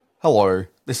Hello,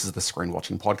 this is the Screen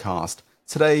Watching Podcast.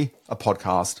 Today, a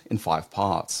podcast in 5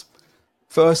 parts.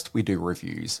 First, we do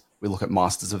reviews. We look at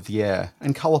Masters of the Air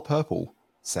and Colour Purple.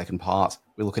 Second part,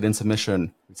 we look at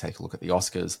Intermission. We take a look at the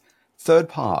Oscars. Third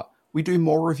part, we do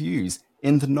more reviews.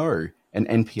 In the Know, an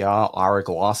NPR Ira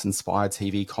Glass-inspired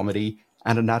TV comedy,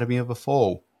 and Anatomy of a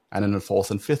Fall. And in the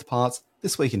fourth and fifth parts,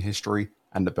 This Week in History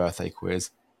and the Birthday Quiz.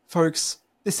 Folks,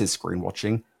 this is Screen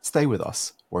Watching. Stay with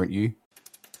us, won't you?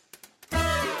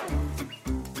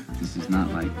 This is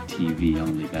not like TV,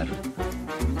 only better.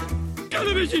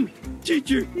 Television!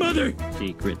 Teacher! Mother!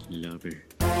 Secret lover.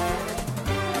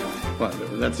 What,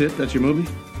 that's it? That's your movie?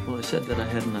 Well, I said that I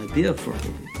had an idea for a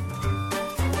movie.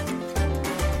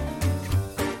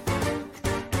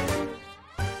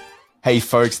 Hey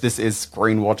folks, this is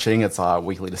Screen Watching. It's our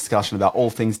weekly discussion about all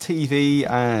things TV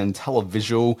and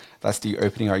televisual. That's the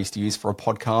opening I used to use for a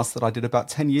podcast that I did about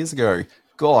 10 years ago.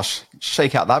 Gosh,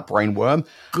 shake out that brainworm.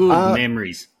 Good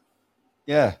memories.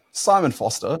 Yeah, Simon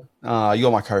Foster,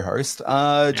 you're my co-host.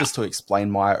 Just to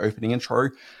explain my opening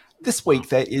intro, this week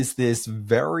there is this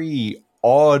very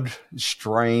odd,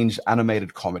 strange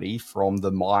animated comedy from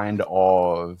the mind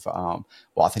of,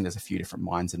 I think there's a few different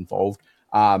minds involved.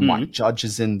 Mike Judge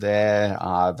is in there,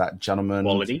 that gentleman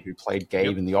who played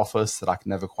Gabe in The Office that I can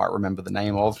never quite remember the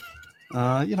name of.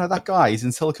 That guy, he's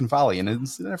in Silicon Valley and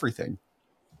is in everything.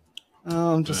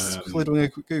 I'm just quickly doing a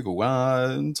quick Google.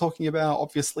 Talking about,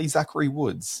 obviously, Zachary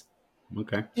Woods.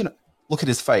 Okay. Look at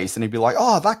his face and he'd be like,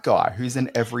 oh, that guy who's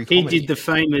in every comedy. He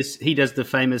does the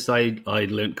famous I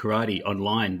learnt karate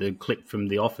online, the clip from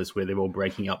The Office where they're all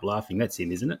breaking up laughing. That's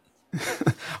him, isn't it?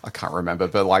 I can't remember,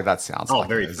 but that sounds like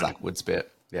very a Zach Woods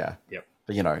bit. Yeah. Yep.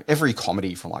 But every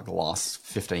comedy from the last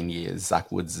 15 years, Zach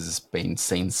Woods has been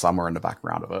seen somewhere in the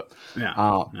background of it. Yeah.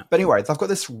 But anyway, they've got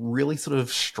this really sort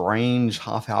of strange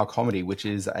half-hour comedy, which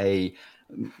is I'm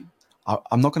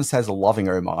not going to say it's a loving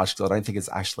homage, because I don't think it's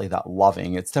actually that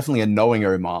loving. It's definitely a knowing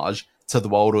homage to the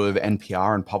world of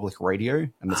NPR and public radio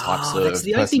and the types of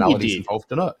personalities involved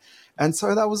in it. And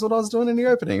so that was what I was doing in the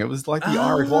opening. It was like the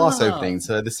Ira Glass opening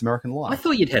to This American Life. I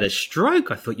thought you'd had a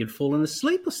stroke. I thought you'd fallen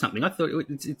asleep or something. I thought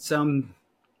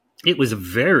it was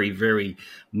very, very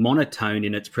monotone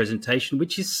in its presentation,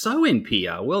 which is so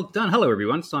NPR. Well done. Hello,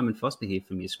 everyone. Simon Foster here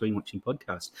from your Screen Watching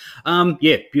Podcast.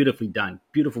 Beautifully done.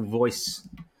 Beautiful voice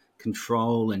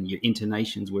control, and your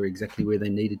intonations were exactly where they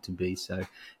needed to be. So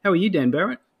how are you, Dan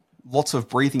Barrett? Lots of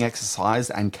breathing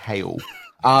exercise and kale.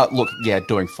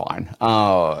 Doing fine.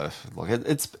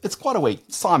 It's quite a week.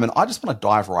 Simon, I just want to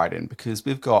dive right in because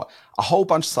we've got a whole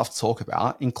bunch of stuff to talk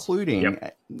about, including,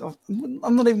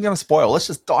 I'm not even going to spoil. Let's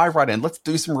just dive right in. Let's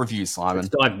do some reviews, Simon. Let's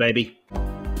dive, baby.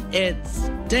 It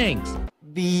stinks.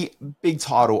 The big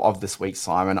title of this week,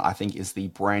 Simon, I think is the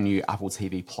brand new Apple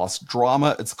TV Plus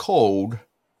drama. It's called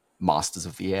Masters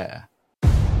of the Air.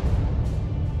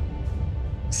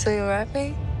 So you're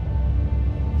happy?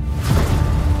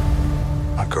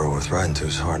 A girl worth riding to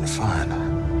is hard to find.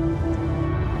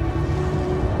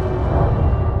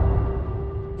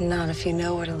 Not if you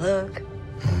know where to look.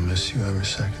 I'll miss you every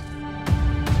second.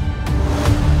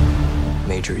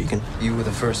 Major Egan, you were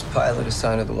the first pilot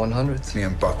assigned to the 100th. Me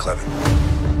and Buck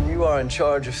Levin. You are in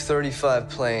charge of 35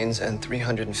 planes and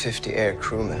 350 air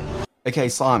crewmen. Okay,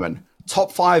 Simon.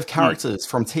 Top 5 characters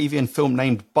from TV and film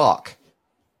named Buck.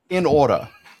 In order.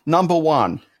 Number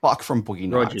 1, Buck from Boogie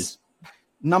Nights. Rogers.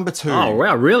 Number 2. Oh,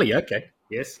 wow, really? Okay,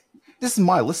 yes. This is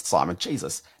my list, Simon.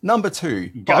 Jesus. Number 2,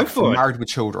 Buck from Married with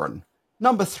Children.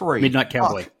 Number 3, Midnight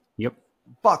Cowboy. Yep.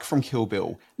 Buck from Kill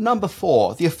Bill. Number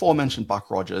 4, the aforementioned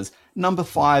Buck Rogers. Number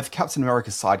 5, Captain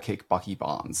America's sidekick, Bucky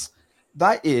Barnes.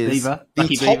 That is the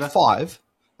top 5.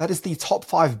 That is the top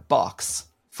 5 Bucks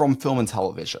from film and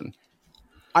television.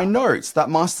 I note that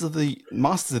Masters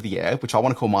of the Air, which I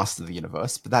want to call Masters of the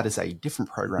Universe, but that is a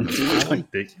different program entirely.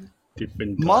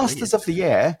 Masters of the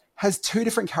Air has 2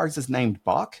 different characters named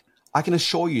Buck. I can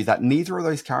assure you that neither of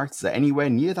those characters are anywhere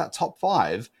near that top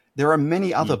 5. There are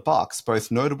many other Bucks,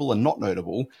 both notable and not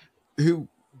notable, who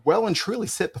well and truly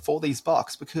sit before these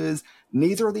Bucks because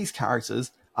neither of these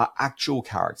characters are actual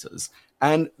characters.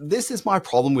 And this is my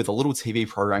problem with a little TV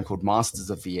program called Masters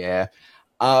of the Air.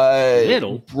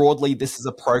 Broadly, this is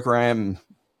a program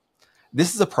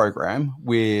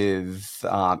with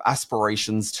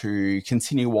aspirations to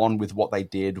continue on with what they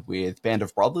did with Band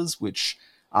of Brothers, which,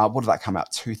 what did that come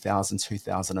out?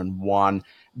 2001.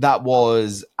 That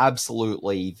was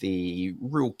absolutely the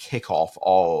real kickoff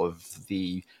of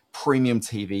the premium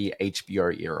TV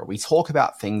HBO era. We talk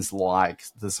about things like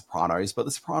The Sopranos, but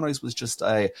The Sopranos was just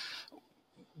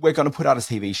we're going to put out a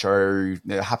TV show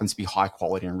that happens to be high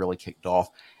quality and really kicked off.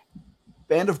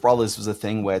 Band of Brothers was a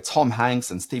thing where Tom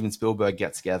Hanks and Steven Spielberg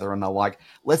get together and they're like,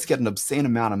 let's get an obscene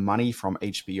amount of money from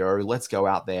HBO. Let's go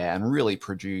out there and really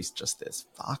produce just this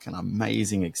fucking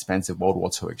amazing, expensive World War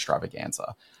II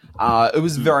extravaganza. It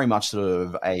was very much sort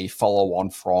of a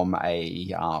follow-on from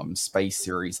a space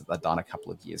series that they'd done a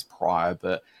couple of years prior,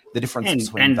 but the difference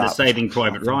between and that the Saving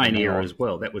Private Ryan era as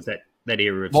well. That was that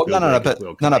era of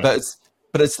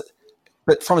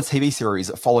But from a TV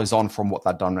series, it follows on from what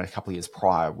they'd done a couple of years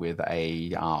prior with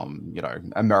a,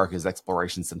 America's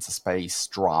explorations into space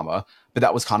drama. But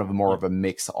that was kind of more of a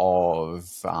mix of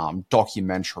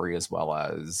documentary as well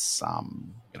as,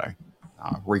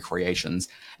 recreations.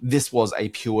 This was a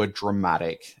pure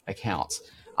dramatic account.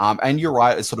 And you're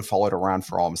right, it sort of followed around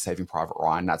from Saving Private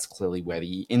Ryan. That's clearly where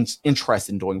the interest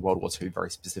in doing World War II very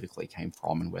specifically came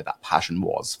from and where that passion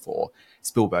was for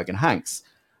Spielberg and Hanks.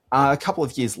 A couple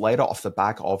of years later, off the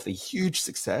back of the huge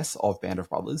success of Band of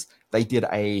Brothers, they did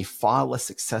a far less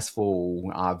successful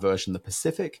version, The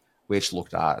Pacific, which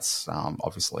looked at,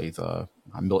 obviously, the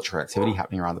military activity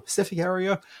happening around the Pacific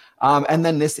area. And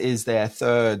then this is their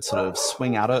third sort of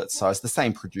swing at it. So it's the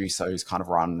same producer who's kind of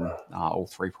run all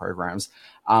three programs.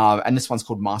 And this one's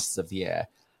called Masters of the Air.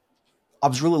 I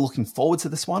was really looking forward to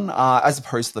this one. As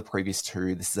opposed to the previous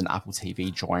two, this is an Apple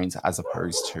TV joint as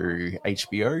opposed to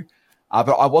HBO.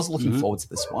 But I was looking forward to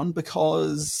this one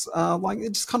because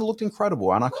it just kind of looked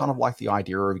incredible. And I kind of like the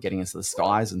idea of getting into the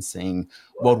skies and seeing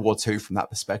World War II from that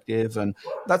perspective. And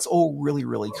that's all really,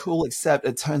 really cool, except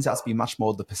it turns out to be much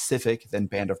more the Pacific than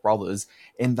Band of Brothers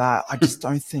in that I just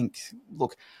don't think,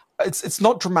 look, it's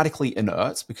not dramatically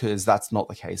inert because that's not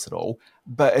the case at all,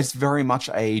 but it's very much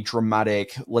a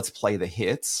dramatic, let's play the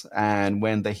hits. And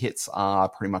when the hits are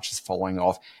pretty much just following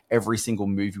off every single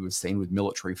movie we've seen with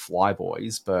military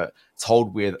flyboys, but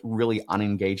told with really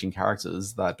unengaging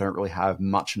characters that don't really have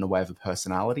much in the way of a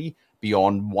personality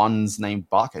beyond one's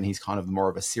named Buck, and he's kind of more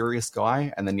of a serious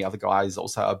guy. And then the other guy is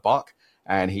also a Buck,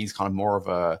 and he's kind of more of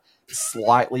a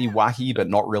slightly wacky, but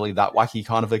not really that wacky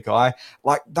kind of a guy.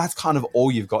 Like, that's kind of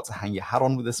all you've got to hang your hat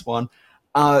on with this one.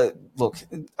 Look,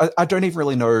 I don't even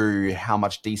really know how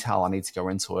much detail I need to go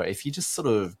into it. If you just sort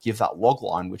of give that log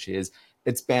line, which is,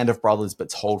 it's Band of Brothers, but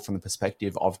told from the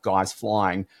perspective of guys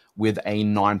flying with a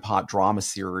 9-part drama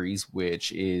series,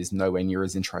 which is nowhere near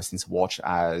as interesting to watch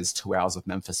as 2 Hours of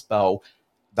Memphis Belle.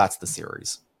 That's the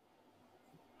series.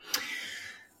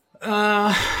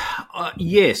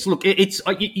 Yes. Look, it's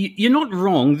you're not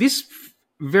wrong. This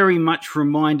very much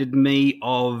reminded me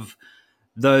of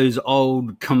those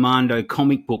old Commando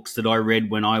comic books that I read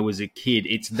when I was a kid.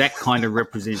 It's that kind of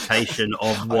representation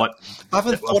of what I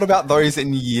haven't thought about those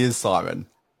in years, Simon.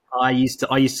 I used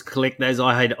to collect those.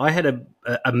 I had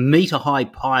a meter high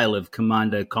pile of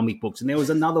Commando comic books, and there was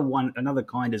another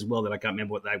kind as well that I can't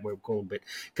remember what they were called, but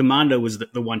Commando was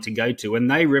the one to go to, and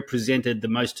they represented the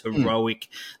most heroic,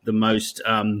 the most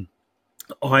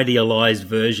idealized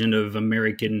version of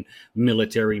American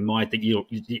military might that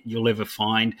you'll ever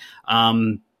find.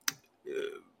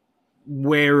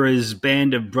 Whereas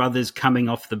Band of Brothers, coming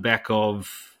off the back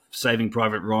of Saving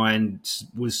Private Ryan,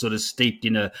 was sort of steeped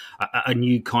in a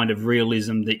new kind of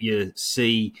realism that you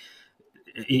see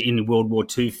in World War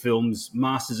II films.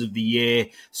 Masters of the Air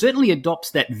certainly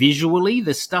adopts that visually.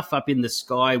 The stuff up in the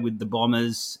sky with the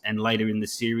bombers, and later in the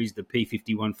series, the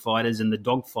P-51 fighters, and the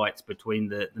dogfights between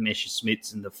the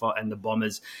Messerschmitts and the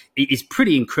bombers is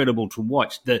pretty incredible to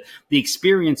watch. The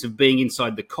experience of being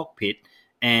inside the cockpit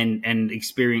and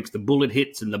experience the bullet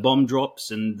hits and the bomb drops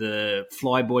and the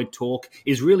flyboy talk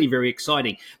is really very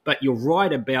exciting. But you're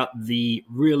right about the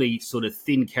really sort of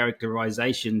thin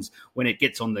characterizations when it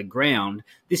gets on the ground.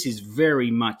 This is very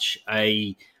much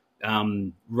a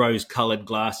rose-colored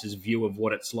glasses view of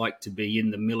what it's like to be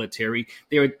in the military.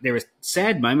 There are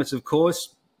sad moments, of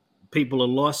course. People are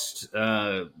lost,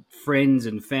 friends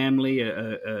and family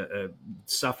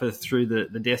suffer through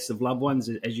the deaths of loved ones,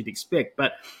 as you'd expect.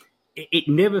 But it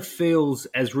never feels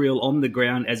as real on the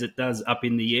ground as it does up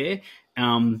in the air.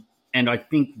 And I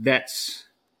think that's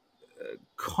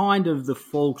kind of the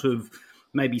fault of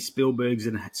maybe Spielberg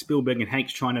and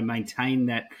Hanks trying to maintain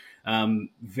that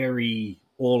very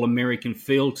all-American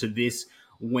feel to this,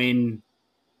 when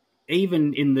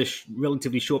even in the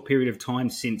relatively short period of time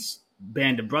since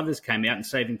Band of Brothers came out and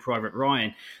Saving Private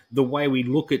Ryan, the way we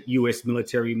look at US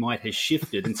military might has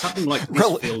shifted, and something like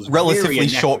this feels relatively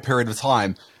short period of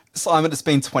time. Simon, it's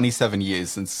been 27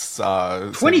 years since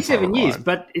 27 years,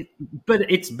 but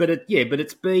it's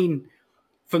been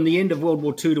from the end of World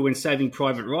War II to when Saving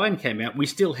Private Ryan came out, we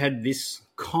still had this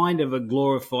kind of a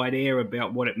glorified air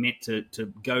about what it meant to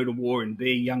go to war and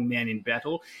be a young man in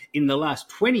battle. In the last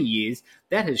 20 years,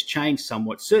 that has changed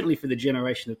somewhat, certainly for the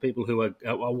generation of people who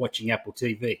are watching Apple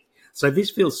TV. So this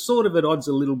feels sort of at odds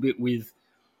a little bit with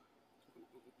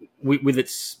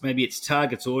its maybe its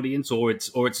target's audience or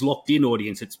its locked in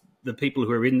audience. It's the people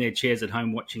who are in their chairs at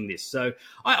home watching this. So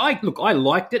I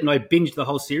liked it and I binged the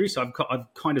whole series. So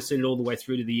I've kind of seen it all the way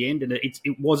through to the end, and it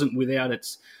wasn't without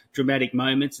its dramatic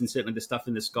moments, and certainly the stuff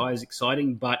in the sky is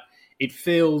exciting, but it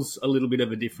feels a little bit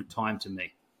of a different time to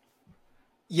me.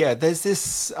 Yeah, there's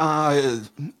this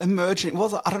emerging,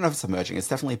 well, I don't know if it's emerging, it's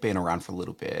definitely been around for a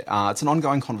little bit. It's an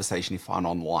ongoing conversation you find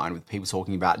online with people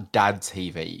talking about dad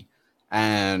TV.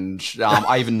 And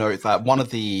I even note that one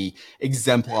of the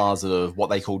exemplars of what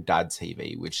they call dad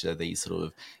TV, which are these sort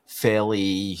of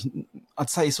fairly, I'd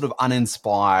say, sort of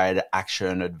uninspired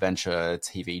action adventure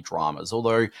TV dramas,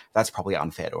 although that's probably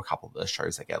unfair to a couple of the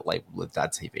shows that get labeled with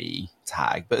dad TV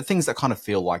tag, but things that kind of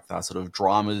feel like the sort of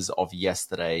dramas of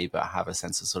yesterday but have a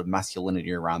sense of sort of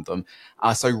masculinity around them.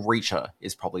 So Reacher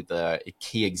is probably the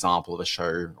key example of a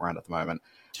show around at the moment.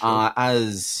 Sure.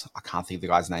 As I can't think of the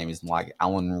guy's name, is like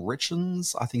Alan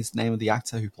Richards, I think is the name of the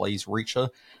actor who plays Reacher.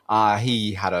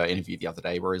 He had an interview the other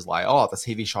day where he's like, "Oh, the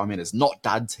TV show I'm in is not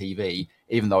dad TV,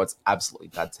 even though it's absolutely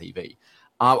dad TV."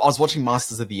 I was watching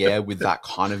Masters of the Air with that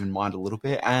kind of in mind a little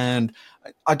bit, and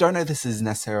I don't know if this is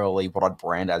necessarily what I'd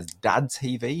brand as dad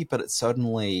TV, but it's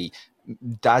certainly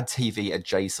dad TV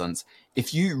adjacent.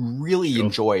 If you really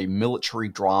enjoy military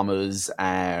dramas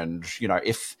and, you know,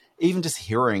 if even just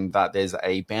hearing that there's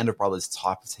a Band of Brothers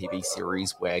type of TV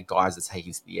series where guys are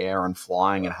taking to the air and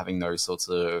flying and having those sorts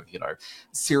of, you know,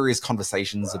 serious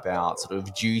conversations about sort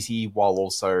of duty while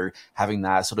also having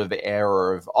that sort of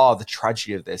air of, oh, the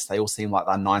tragedy of this. They all seem like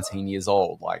they're 19 years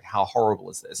old. Like, how horrible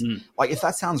is this? Like, if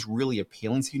that sounds really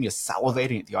appealing to you and you're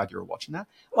salivating at the idea of watching that,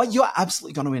 like, you're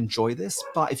absolutely going to enjoy this.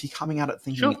 But if you're coming at it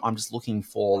thinking, I'm just looking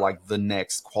for, like, the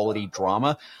next quality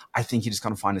drama, I think you're just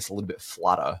going to find this a little bit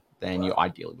flatter than you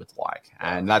ideally would like.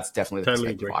 And that's definitely the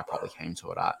perspective I probably came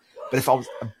to it at. But if I was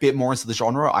a bit more into the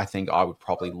genre, I think I would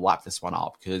probably lap this one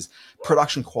up because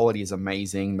production quality is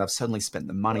amazing. They've certainly spent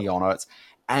the money on it.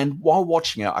 And while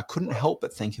watching it, I couldn't help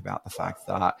but think about the fact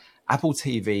that Apple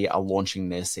TV are launching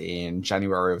this in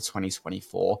January of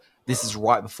 2024. This is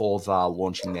right before they're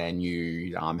launching their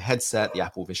new headset, the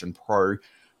Apple Vision Pro.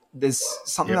 There's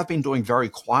something I've been doing very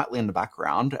quietly in the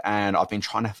background, and I've been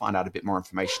trying to find out a bit more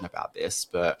information about this,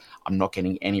 but I'm not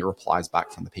getting any replies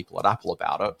back from the people at Apple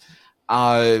about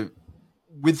it.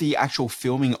 With the actual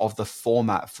filming of the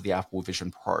format for the Apple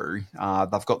Vision Pro,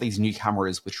 they've got these new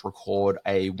cameras which record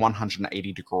a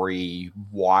 180-degree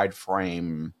wide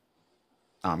frame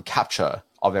capture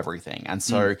of everything. And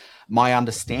so my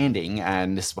understanding,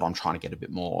 and this is what I'm trying to get a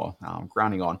bit more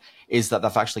grounding on, is that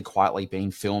they've actually quietly been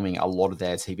filming a lot of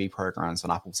their TV programs on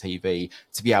Apple TV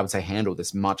to be able to handle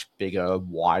this much bigger,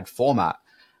 wide format.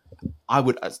 I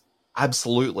would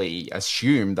absolutely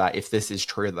assume that if this is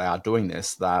true that they are doing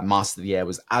this, that Master of the Air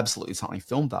was absolutely something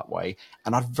filmed that way.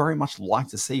 And I'd very much like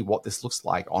to see what this looks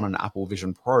like on an Apple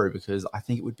Vision Pro, because I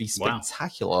think it would be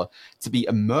spectacular to be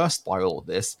immersed by all of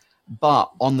this.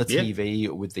 But on the TV,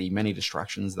 with the many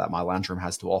distractions that my lounge room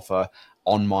has to offer,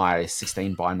 on my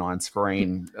 16:9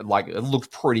 screen, like, it looked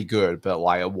pretty good, but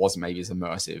like, it wasn't maybe as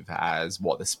immersive as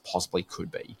what this possibly could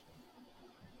be.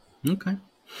 Okay.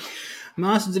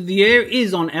 Masters of the Air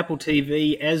is on Apple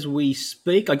TV as we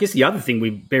speak. I guess the other thing, we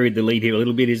buried the lead here a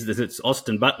little bit, is that it's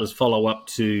Austin Butler's follow-up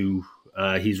to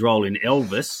his role in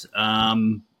Elvis,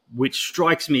 which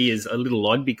strikes me as a little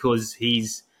odd because he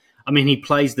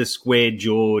plays the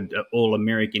square-jawed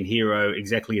all-American hero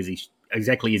exactly as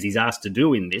he's asked to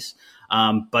do in this,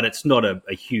 but it's not a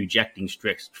huge acting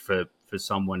stretch for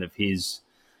someone of his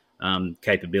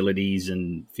capabilities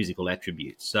and physical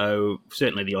attributes. So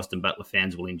certainly the Austin Butler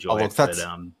fans will enjoy it.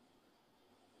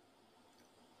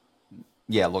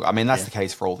 Yeah, look, I mean, that's the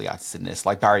case for all the actors in this.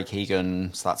 Like, Barry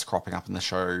Keoghan starts cropping up in the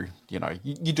show. You know,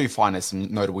 you do find there's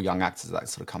some notable young actors that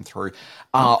sort of come through.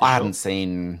 I hadn't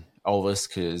seen Elvis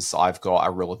because I've got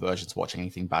a real aversion to watching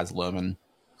anything Baz Luhrmann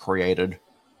created.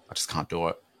 I just can't do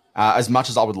it. As much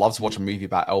as I would love to watch a movie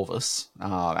about Elvis,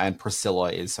 and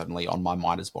Priscilla is certainly on my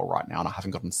mind as well right now, and I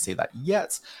haven't gotten to see that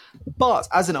yet. But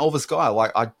as an Elvis guy,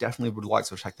 like, I definitely would like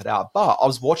to check that out. But I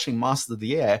was watching Masters of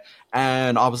the Air,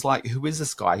 and I was like, who is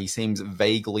this guy? He seems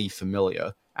vaguely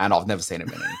familiar, and I've never seen him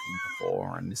in anything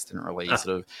before, and this didn't really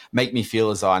sort of make me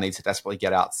feel as though I need to desperately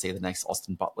get out to see the next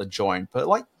Austin Butler joint. But,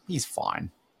 like, he's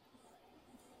fine.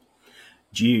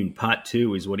 June Part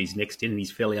 2 is what he's next in, and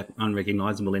he's fairly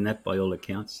unrecognisable in that by all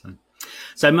accounts. So.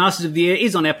 So Masters of the Air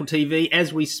is on Apple TV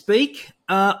as we speak.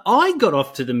 I got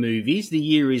off to the movies. The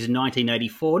year is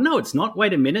 1984. No, it's not.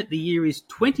 Wait a minute. The year is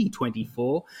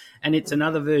 2024, and it's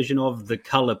another version of The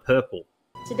Colour Purple.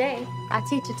 Today, our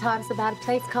teacher taught us about a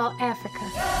place called Africa.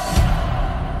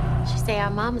 She say our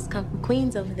mamas come from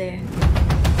Queens over there.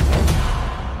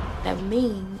 That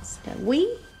means that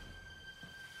we,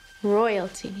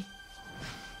 royalty.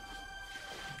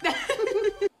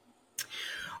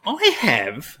 I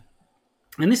have,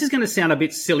 and this is going to sound a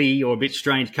bit silly or a bit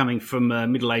strange coming from a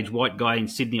middle-aged white guy in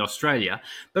Sydney, Australia,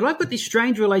 but I've got this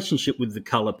strange relationship with The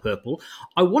Colour Purple.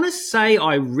 I want to say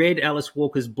I read Alice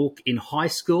Walker's book in high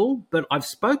school, but I've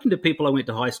spoken to people I went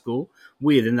to high school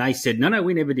with, and they said, no,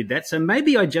 we never did that. So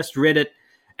maybe I just read it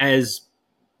as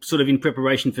sort of in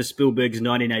preparation for Spielberg's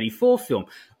 1984 film.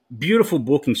 Beautiful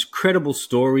book, incredible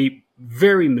story,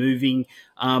 very moving,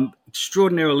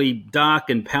 extraordinarily dark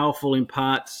and powerful in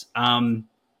parts.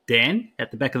 Dan,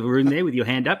 at the back of the room there with your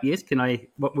hand up. Yes,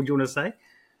 what would you want to say?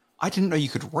 I didn't know you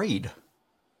could read.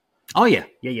 Oh, yeah.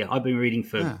 I've been reading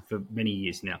for many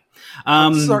years now.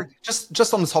 Sorry,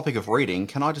 just on the topic of reading,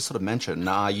 can I just sort of mention,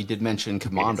 you did mention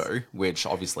Commando, yes, which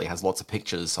obviously has lots of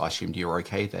pictures, so I assumed you were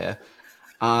okay there.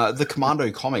 The Commando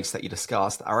comics that you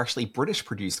discussed are actually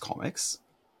British-produced comics,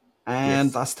 and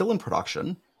yes, are still in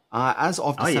production. As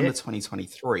of December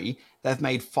 2023, they've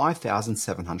made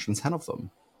 5,710 of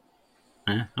them.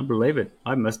 I believe it.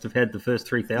 I must have had the first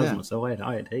 3,000 or so. I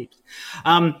had heaps.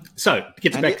 So,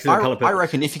 get back to The Colour Purple. I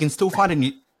reckon if you can still find if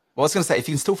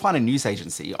you can still find a news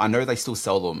agency, I know they still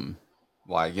sell them.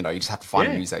 Like, you just have to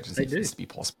find a news agency for this to be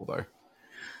possible, though.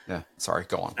 Yeah, sorry,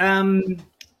 go on.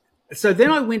 So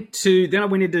then I went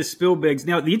into Spielberg's.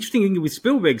 Now, the interesting thing with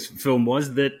Spielberg's film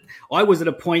was that I was at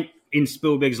a point in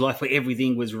Spielberg's life where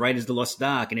everything was Raiders of the Lost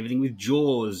Ark and everything with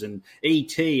Jaws and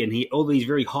E.T. and all these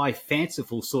very high,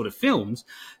 fanciful sort of films.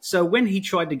 So when he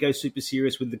tried to go super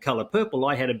serious with The Colour Purple,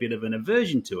 I had a bit of an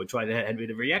aversion to it, had a bit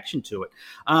of a reaction to it.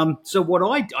 So what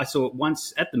I saw it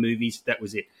once at the movies, that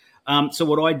was it. So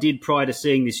what I did prior to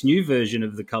seeing this new version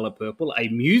of The Colour Purple, a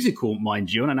musical,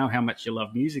 mind you, and I know how much you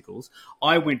love musicals,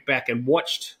 I went back and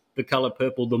watched The Colour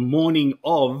Purple the morning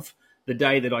of the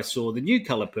day that I saw the new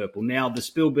Colour Purple. Now, the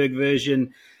Spielberg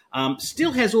version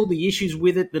still has all the issues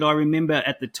with it that I remember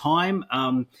at the time.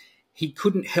 He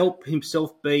couldn't help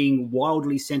himself being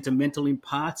wildly sentimental in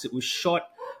parts. It was shot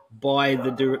by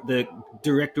the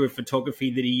director of photography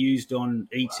that he used on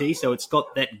E.T., so it's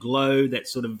got that glow, that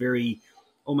sort of very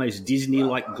almost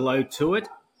Disney-like glow to it.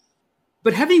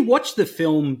 But having watched the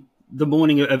film the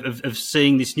morning of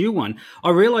seeing this new one, I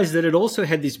realized that it also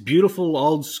had this beautiful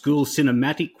old school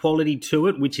cinematic quality to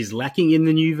it, which is lacking in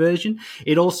the new version.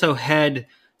 It also had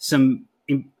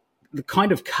the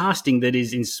kind of casting that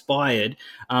is inspired.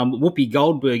 Whoopi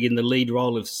Goldberg in the lead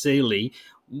role of Celie,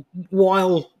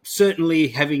 while certainly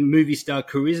having movie star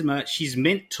charisma, she's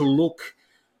meant to look,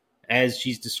 as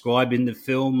she's described in the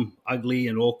film, ugly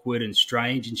and awkward and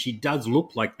strange, and she does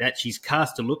look like that. She's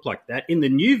cast to look like that. In the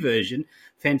new version,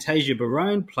 Fantasia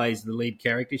Barone plays the lead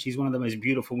character. She's one of the most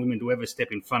beautiful women to ever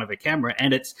step in front of a camera,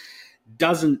 and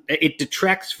it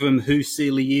detracts from who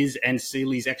Celie is and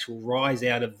Celie's actual rise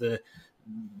out of the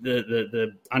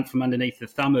from underneath the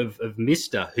thumb of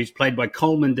Mister, who's played by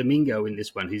Coleman Domingo in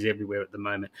this one, who's everywhere at the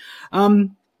moment.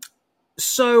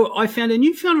 So I found a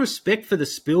newfound respect for the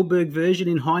Spielberg version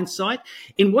in hindsight.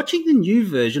 In watching the new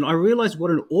version, I realized what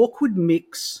an awkward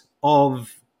mix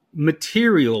of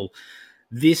material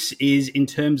this is in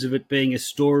terms of it being a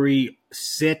story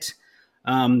set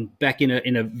back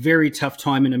in a very tough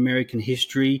time in American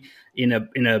history, in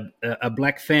a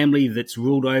black family that's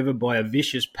ruled over by a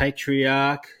vicious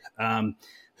patriarch,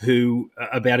 who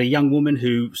about a young woman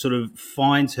who sort of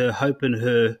finds her hope and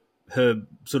her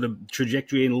sort of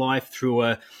trajectory in life through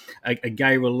a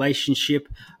gay relationship,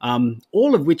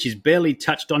 all of which is barely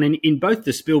touched on in both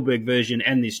the Spielberg version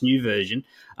and this new version.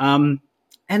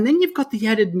 And then you've got the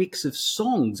added mix of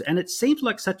songs, and it seems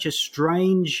like such a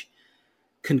strange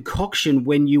concoction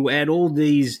when you add all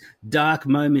these dark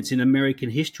moments in American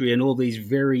history and all these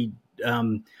very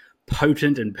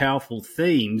potent and powerful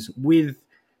themes with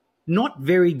not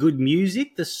very good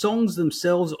music. The songs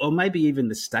themselves, or maybe even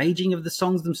the staging of the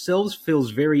songs themselves,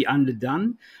 feels very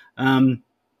underdone.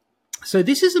 So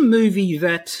this is a movie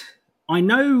that I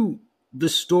know the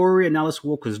story and Alice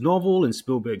Walker's novel and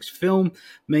Spielberg's film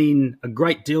mean a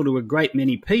great deal to a great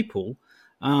many people.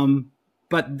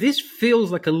 But this feels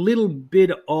like a little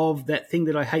bit of that thing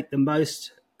that I hate the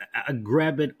most, a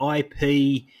grab at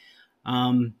IP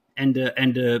and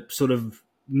a sort of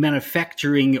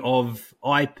manufacturing of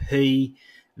IP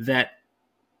that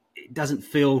doesn't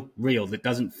feel real, that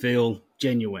doesn't feel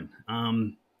genuine.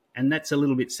 and that's a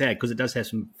little bit sad because it does have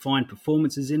some fine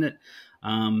performances in it.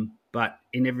 But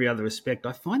in every other respect,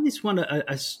 I find this one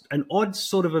an odd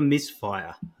sort of a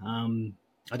misfire.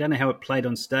 I don't know how it played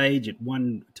on stage. It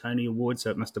won a Tony Award, so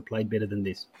it must have played better than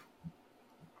this.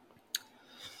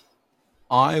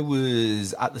 I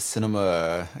was at the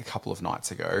cinema a couple of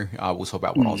nights ago. We'll talk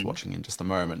about what I was watching in just a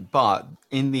moment. But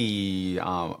in the,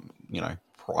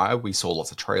 prior, we saw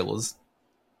lots of trailers.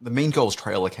 The Mean Girls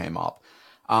trailer came up.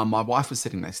 My wife was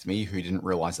sitting next to me, who didn't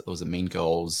realize that there was a Mean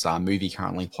Girls movie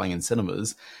currently playing in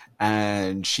cinemas.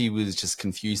 And she was just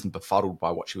confused and befuddled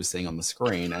by what she was seeing on the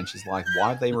screen. And she's like, why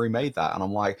have they remade that? And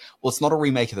I'm like, well, it's not a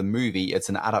remake of the movie. It's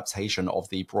an adaptation of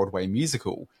the Broadway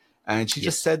musical. And she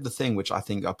just said the thing which I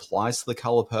think applies to The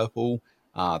Color Purple,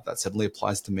 that certainly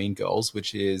applies to Mean Girls,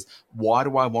 which is, why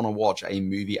do I want to watch a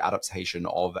movie adaptation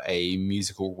of a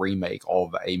musical remake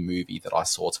of a movie that I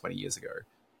saw 20 years ago?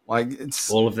 Like,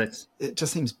 it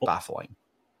just seems baffling.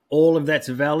 All of that's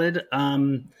valid.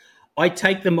 I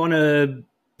take them on a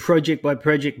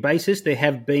project-by-project basis. There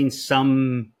have been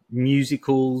some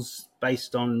musicals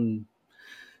based on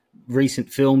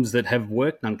recent films that have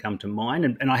worked. None come to mind.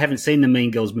 And I haven't seen the Mean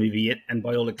Girls movie yet, and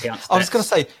by all accounts... I was going to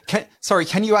say,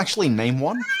 can you actually name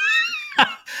one?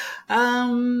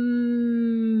 No.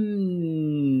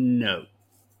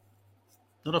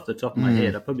 Not off the top of my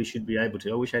head. I probably should be able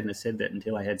to. I wish I hadn't said that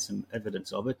until I had some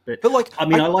evidence of it. But like, I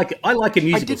like a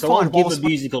musical, so I'll give a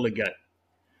musical a go.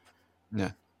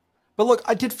 Yeah. But look,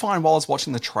 I did find while I was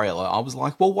watching the trailer, I was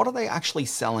like, well, what are they actually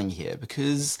selling here?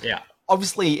 Because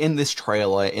obviously in this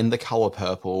trailer, in The Color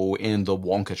Purple, in the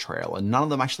Wonka trailer, none of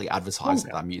them actually advertise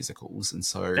that they're musicals. And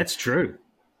so... That's true.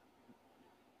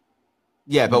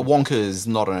 Yeah, but Wonka is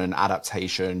not an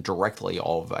adaptation directly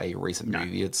of a recent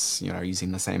movie. It's,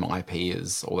 using the same IP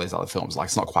as all those other films. Like,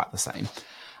 it's not quite the same.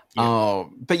 Yeah.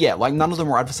 But yeah, like, none of them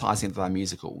were advertising that they're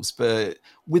musicals. But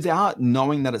without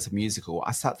knowing that it's a musical,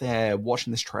 I sat there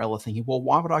watching this trailer thinking, well,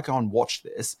 why would I go and watch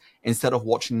this instead of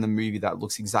watching the movie that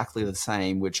looks exactly the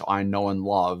same, which I know and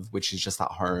love, which is just at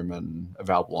home and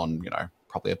available on,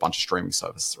 probably a bunch of streaming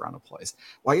services around the place.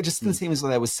 Like, it just didn't seem as though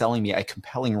they were selling me a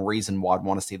compelling reason why I'd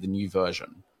want to see the new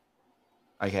version.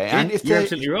 Okay, and if you're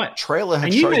absolutely right, trailer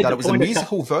had showed that it was a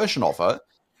musical version of it,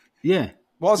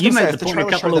 well, I was going to say, if the trailer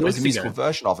showed that it was a musical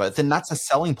version of it, then that's a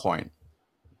selling point.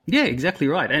 Yeah, exactly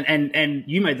right. And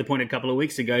you made the point a couple of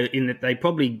weeks ago in that they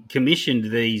probably commissioned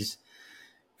these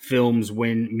films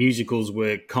when musicals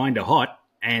were kind of hot,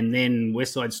 and then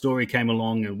West Side Story came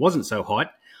along and wasn't so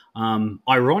hot.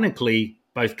 Ironically,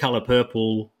 both Color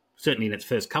Purple, certainly in its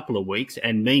first couple of weeks,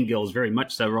 and Mean Girls very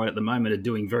much so right at the moment, are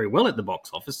doing very well at the box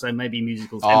office. So maybe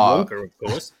musicals and Wonka, of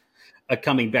course, are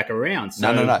coming back around.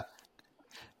 So... No.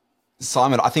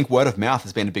 Simon, I think word of mouth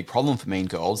has been a big problem for Mean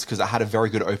Girls because it had a very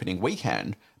good opening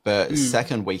weekend, but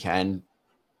second weekend,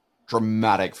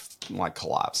 dramatic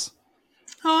collapse.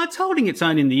 Oh, it's holding its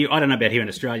own in the I don't know about here in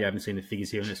Australia. I haven't seen the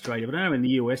figures here in Australia, but I know in the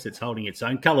US it's holding its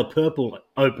own. Color Purple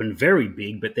opened very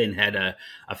big, but then had a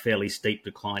fairly steep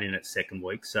decline in its second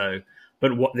week. So,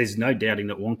 but there's no doubting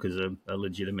that Wonka's a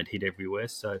legitimate hit everywhere.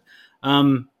 So,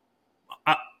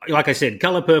 like I said,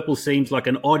 Color Purple seems like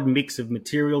an odd mix of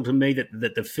material to me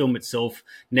that the film itself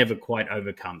never quite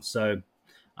overcomes. So,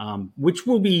 which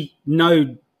will be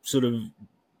no sort of,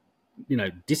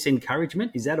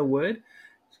 disencouragement. Is that a word?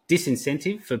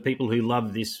 Disincentive for people who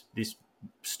love this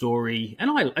story.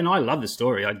 And I love the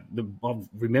story. I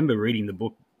remember reading the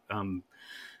book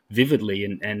vividly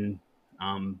and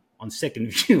on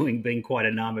second viewing being quite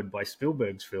enamored by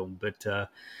Spielberg's film.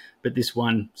 But this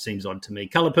one seems odd to me.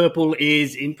 Color Purple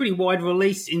is in pretty wide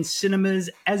release in cinemas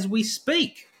as we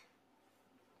speak.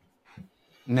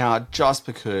 Now, just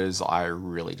because I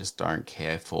really just don't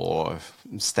care for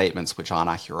statements which aren't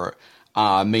accurate,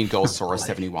 Mean Girls saw a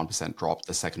 71% drop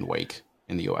the second week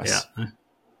in the US.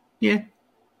 Yeah,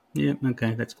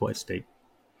 okay, that's quite steep.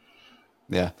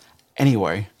 Yeah.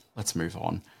 Anyway, let's move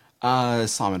on.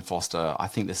 Simon Foster, I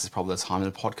think this is probably the time in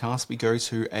the podcast we go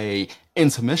to a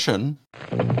intermission.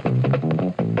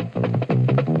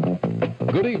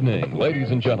 Good evening,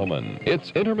 ladies and gentlemen.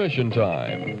 It's intermission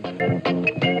time.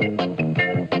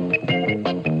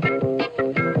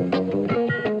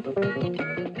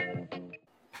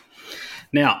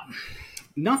 Now,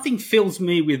 nothing fills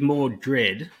me with more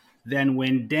dread than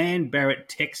when Dan Barrett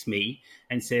texts me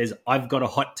and says, I've got a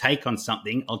hot take on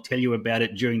something. I'll tell you about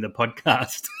it during the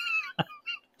podcast.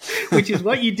 Which is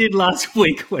what you did last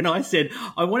week when I said,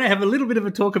 I want to have a little bit of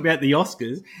a talk about the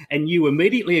Oscars, and you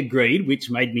immediately agreed,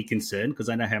 which made me concerned because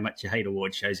I know how much you hate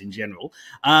award shows in general.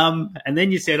 And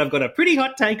then you said, I've got a pretty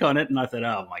hot take on it, and I thought,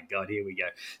 oh my God, here we go.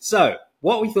 So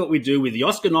what we thought we'd do with the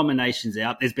Oscar nominations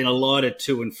out. There's been a lot of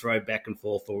to and fro, back and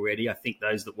forth already. I think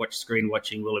those that watch Screen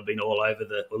Watching will have been all over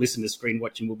or listen to Screen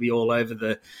Watching will be all over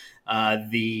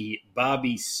the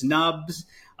Barbie snubs,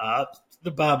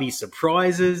 the Barbie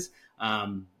surprises,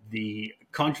 the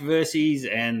controversies,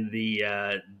 and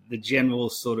the general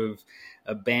sort of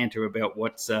banter about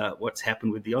what's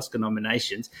happened with the Oscar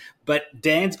nominations. But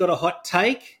Dan's got a hot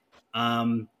take,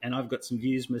 and I've got some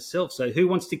views myself. So who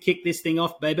wants to kick this thing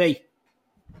off, baby?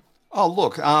 Oh,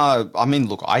 look,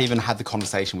 I even had the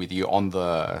conversation with you on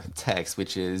the text,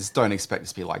 which is, don't expect it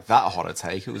to be like that hot a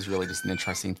take. It was really just an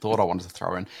interesting thought I wanted to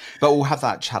throw in. But we'll have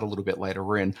that chat a little bit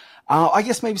later in. I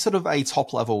guess maybe sort of a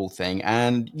top-level thing.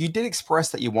 And you did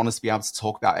express that you want us to be able to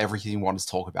talk about everything you want us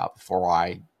to talk about before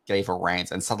I gave a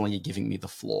rant, and suddenly you're giving me the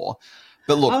floor.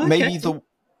 But look, maybe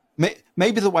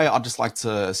the way I'd just like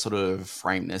to sort of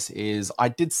frame this is, I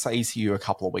did say to you a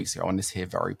couple of weeks ago on this here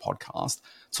very podcast,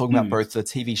 talking about both the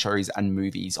TV shows and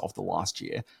movies of the last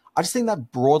year. I just think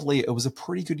that broadly it was a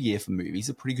pretty good year for movies,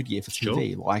 a pretty good year for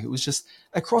TV. Sure. Like, it was just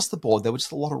across the board, there were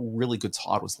just a lot of really good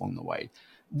titles along the way.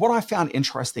 What I found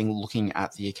interesting looking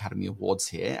at the Academy Awards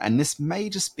here, and this may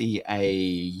just be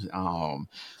a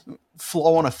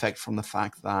flow-on effect from the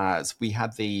fact that we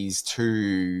had these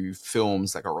two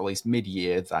films that got released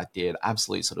mid-year that did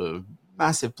absolute sort of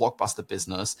massive blockbuster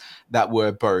business, that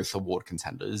were both award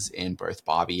contenders in both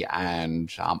Barbie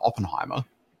and Oppenheimer.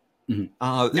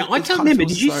 Mm-hmm. Now, I can't remember.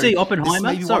 Did you see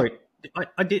Oppenheimer? Sorry,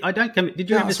 I did. I don't. Did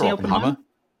you ever see Oppenheimer?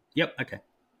 Yep. Okay.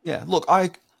 Yeah. Look,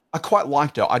 I quite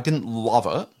liked it. I didn't love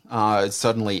it. It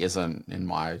certainly isn't in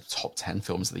my top 10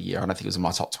 films of the year. I don't think it was in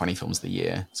my top 20 films of the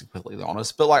year, to be completely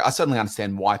honest. But like, I certainly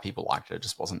understand why people liked it. It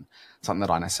just wasn't something that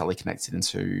I necessarily connected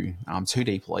into too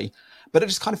deeply. But it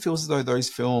just kind of feels as though those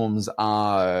films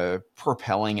are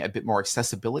propelling a bit more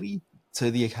accessibility to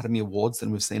the Academy Awards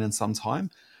than we've seen in some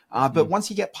time. But once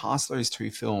you get past those two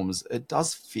films, it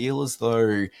does feel as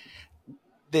though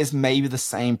there's maybe the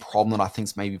same problem that I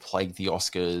think's maybe plagued the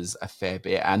Oscars a fair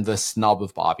bit, and the snub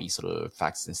of Barbie sort of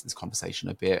factors into this conversation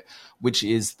a bit, which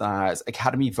is that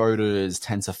Academy voters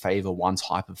tend to favor one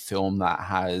type of film that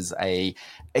has a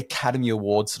Academy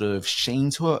Award sort of sheen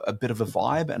to it, a bit of a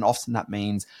vibe, and often that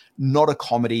means not a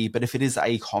comedy, but if it is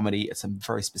a comedy, it's a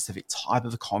very specific type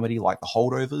of a comedy, like The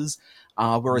Holdovers,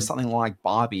 whereas something like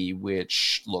Barbie,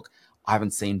 which, look, I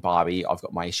haven't seen Barbie, I've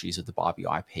got my issues with the Barbie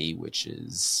IP, which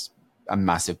is a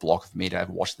massive block for me to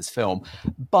ever watch this film,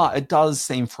 but it does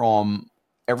seem, from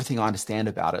everything I understand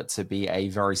about it, to be a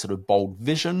very sort of bold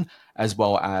vision, as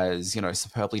well as, you know,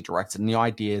 superbly directed. And the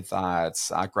idea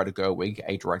that Greta Gerwig,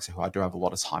 a director who I do have a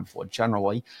lot of time for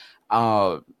generally,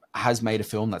 has made a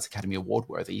film that's Academy Award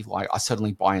worthy, like, I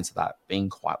certainly buy into that being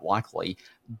quite likely.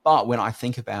 But when I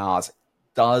think about,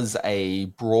 does a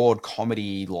broad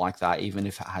comedy like that, even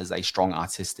if it has a strong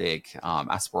artistic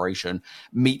aspiration,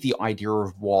 meet the idea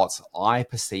of what I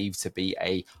perceive to be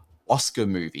a Oscar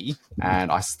movie?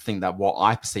 And I think that what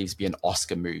I perceive to be an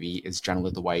Oscar movie is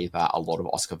generally the way that a lot of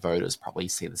Oscar voters probably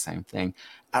see the same thing.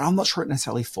 And I'm not sure it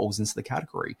necessarily falls into the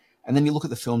category. And then you look at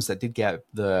the films that did get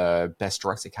the Best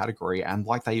Director category, and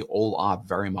like, they all are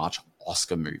very much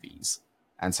Oscar movies.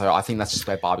 And so I think that's just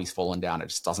where Barbie's fallen down. It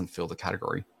just doesn't fill the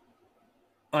category.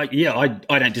 I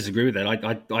don't disagree with that.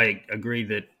 I agree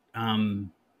that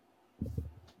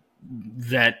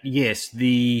that yes,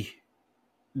 the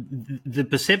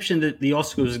perception that the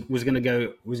Oscars was going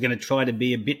to try to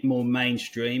be a bit more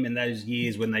mainstream in those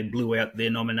years when they blew out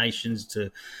their nominations to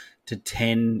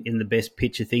 10 in the Best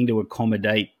Picture thing to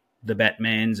accommodate the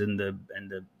Batmans and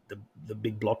the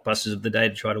big blockbusters of the day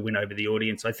to try to win over the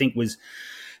audience, I think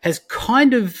has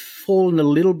kind of fallen a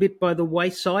little bit by the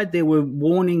wayside. There were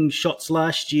warning shots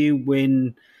last year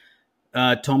when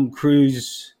Tom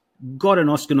Cruise got an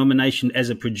Oscar nomination as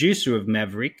a producer of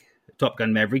Top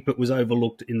Gun Maverick, but was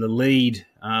overlooked in the lead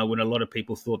when a lot of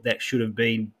people thought that should have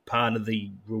been part of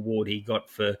the reward he got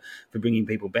for bringing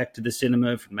people back to the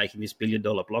cinema, for making this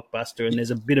billion-dollar blockbuster. And there's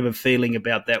a bit of a feeling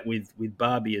about that with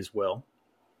Barbie as well.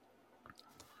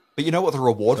 But you know what the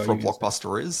reward for a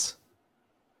blockbuster is?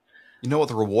 You know what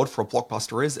the reward for a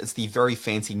blockbuster is? It's the very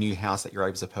fancy new house that you're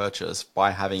able to purchase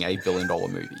by having a billion-dollar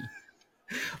movie.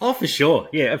 Oh, for sure.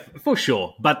 Yeah, for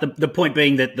sure. But the point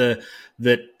being that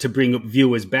to bring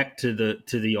viewers back to the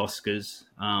Oscars,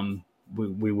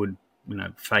 we would, you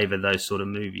know, favour those sort of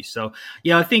movies. So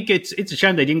yeah, I think it's a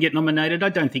shame they didn't get nominated. I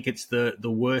don't think it's the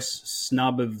worst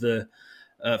snub of the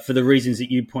for the reasons that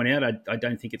you point out. I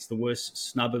don't think it's the worst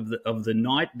snub of the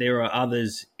night. There are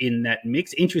others in that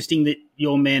mix. Interesting that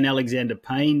your man Alexander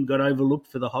Payne got overlooked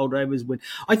for The Holdovers. When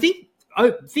I think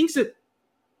things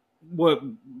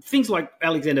like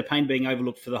Alexander Payne being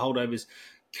overlooked for The Holdovers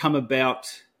come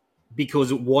about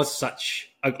because it was such,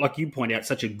 like you point out,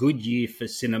 such a good year for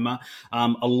cinema.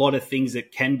 A lot of things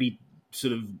that can be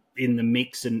sort of in the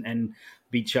mix and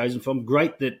be chosen from.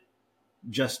 Great that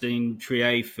Justine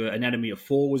Triet for Anatomy of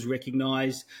Fall was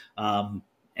recognised,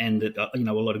 and that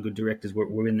a lot of good directors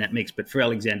were in that mix. But for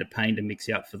Alexander Payne to mix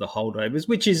out for The Holdovers,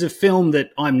 which is a film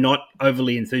that I'm not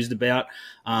overly enthused about.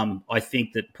 I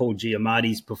think that Paul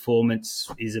Giamatti's performance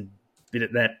is a bit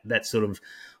of that sort of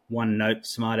one-note,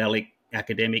 smart aleck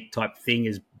academic type thing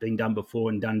has been done before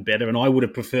and done better. And I would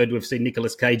have preferred to have seen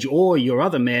Nicolas Cage or your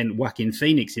other man, Joaquin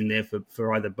Phoenix, in there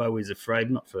for either Beau is Afraid,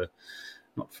 not for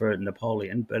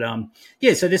Napoleon. But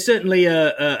so there's certainly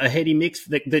a heady mix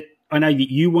that I know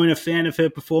that you weren't a fan of her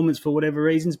performance for whatever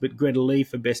reasons, but Greta Lee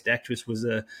for Best Actress was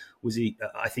I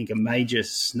think a major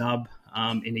snub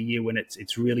in a year when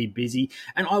it's really busy.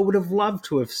 And I would have loved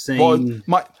to have seen.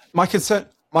 Well, my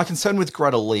concern with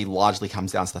Greta Lee largely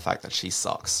comes down to the fact that she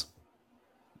sucks.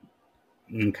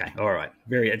 Okay, all right.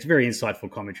 It's very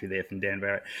insightful commentary there from Dan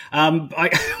Barrett. I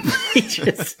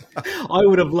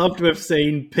would have loved to have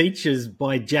seen Peaches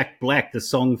by Jack Black, the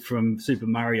song from Super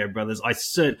Mario Brothers.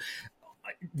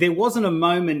 There wasn't a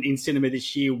moment in cinema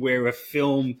this year where a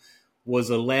film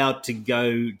was allowed to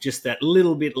go just that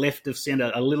little bit left of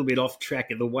center, a little bit off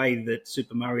track, in the way that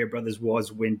Super Mario Brothers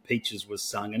was when Peaches was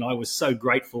sung. And I was so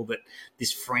grateful that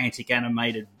this frantic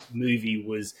animated movie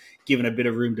was given a bit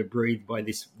of room to breathe by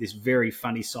this very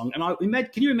funny song.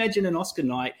 And can you imagine an Oscar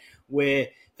night where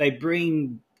they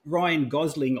bring Ryan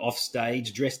Gosling off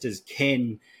stage dressed as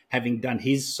Ken, having done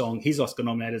his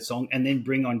Oscar-nominated song, and then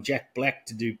bring on Jack Black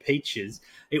to do Peaches?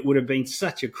 It would have been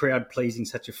such a crowd-pleasing,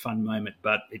 such a fun moment,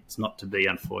 but it's not to be,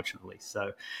 unfortunately.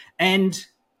 So, and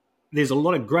there's a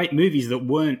lot of great movies that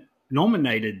weren't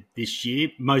nominated this year.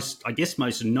 Most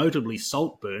notably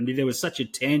Saltburn. There was such a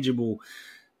tangible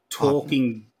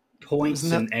talking points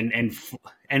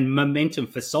and momentum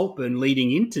for Saltburn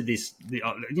leading into this.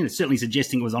 Certainly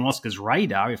suggesting it was on Oscar's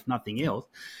radar, if nothing else.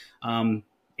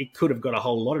 It could have got a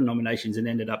whole lot of nominations and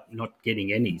ended up not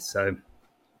getting any. So,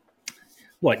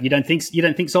 what, you don't think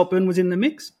Saltburn was in the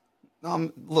mix?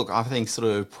 Look, I think sort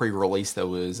of pre-release there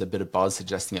was a bit of buzz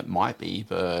suggesting it might be,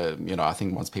 but I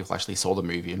think once people actually saw the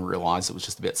movie and realised it was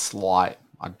just a bit slight,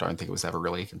 I don't think it was ever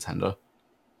really a contender.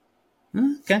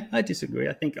 Okay, I disagree.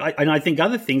 I think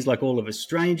other things like All of Us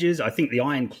Strangers. I think The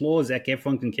Iron Claw, Zac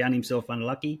Efron can count himself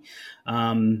unlucky.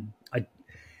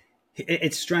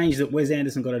 It's strange that Wes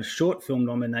Anderson got a short film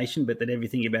nomination, but that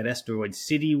everything about Asteroid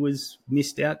City was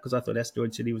missed out, because I thought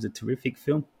Asteroid City was a terrific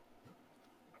film.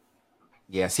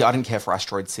 Yeah, see, I didn't care for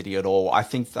Asteroid City at all. I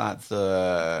think that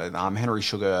the Henry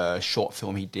Sugar short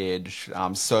film he did,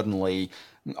 certainly,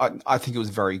 I think it was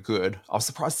very good. I was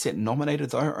surprised to see it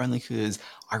nominated, though, only because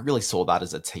I really saw that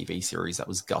as a TV series that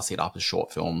was gussied up as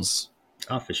short films.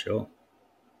 Oh, for sure.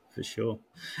 For sure.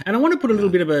 And I want to put a little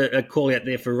bit of a call out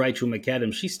there for Rachel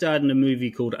McAdams. She starred in a movie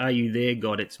called Are You There,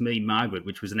 God? It's Me, Margaret,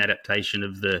 which was an adaptation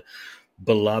of the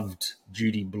beloved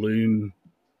Judy Blume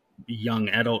young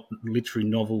adult literary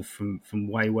novel from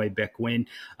way, way back when.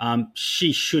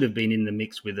 She should have been in the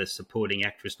mix with a supporting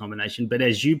actress nomination. But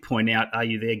as you point out, Are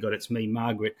You There, God? It's Me,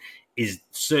 Margaret is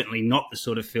certainly not the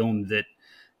sort of film that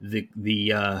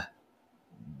the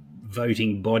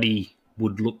voting body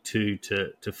would look to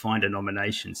find a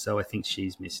nomination. So I think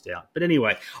she's missed out. But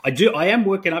anyway, I am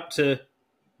working up to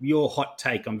your hot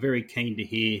take. I'm very keen to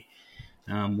hear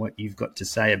what you've got to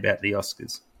say about the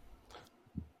Oscars.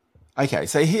 Okay,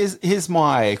 so here's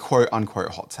my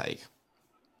quote-unquote hot take.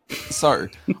 So,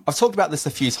 I've talked about this a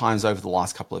few times over the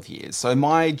last couple of years. So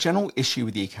my general issue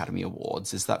with the Academy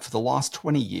Awards is that for the last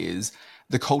 20 years,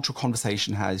 the cultural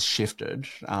conversation has shifted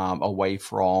away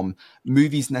from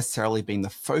movies necessarily being the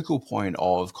focal point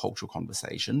of cultural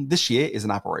conversation. This year is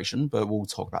an aberration, but we'll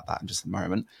talk about that in just a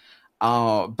moment.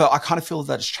 But I kind of feel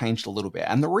that it's changed a little bit.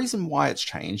 And the reason why it's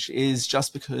changed is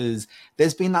just because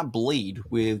there's been that bleed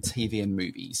with TV and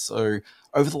movies. So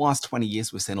over the last 20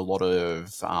 years, we've seen a lot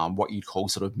of what you'd call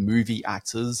sort of movie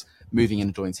actors moving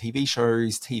into doing TV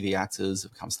shows. TV actors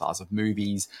have become stars of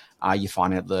movies. You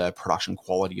find that the production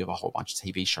quality of a whole bunch of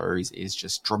TV shows is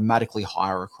just dramatically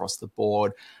higher across the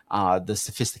board. The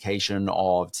sophistication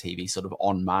of TV sort of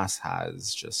en masse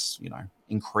has just,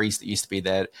 increased. It used to be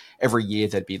that every year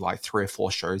there'd be like 3 or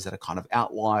 4 shows that are kind of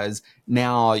outliers.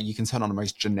 Now you can turn on the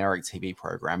most generic TV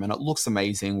program and it looks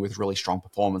amazing with really strong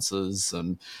performances.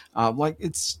 And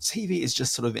TV is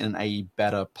just sort of in a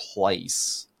better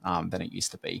place than it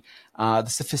used to be. The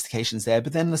sophistication's there,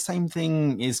 but then the same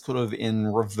thing is sort of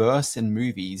in reverse in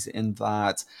movies, in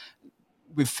that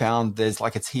we've found there's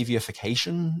like a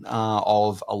TVification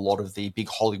of a lot of the big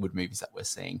Hollywood movies that we're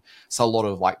seeing. So a lot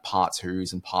of like part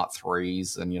 2s and part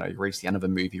 3s, and, you know, you reach the end of a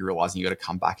movie realizing you got to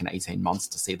come back in 18 months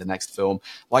to see the next film.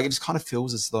 Like, it just kind of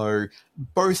feels as though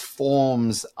both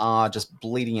forms are just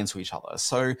bleeding into each other.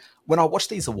 So when I watch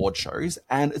these award shows,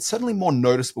 and it's certainly more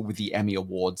noticeable with the Emmy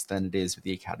Awards than it is with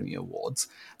the Academy Awards,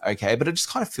 okay, but it just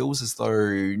kind of feels as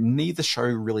though neither show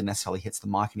really necessarily hits the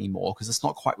mark anymore, because it's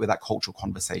not quite where that cultural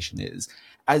conversation is.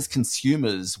 As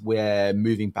consumers, we're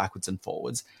moving backwards and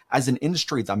forwards. As an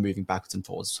industry, they're moving backwards and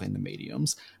forwards between the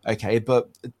mediums, okay, but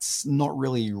it's not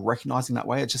really recognizing that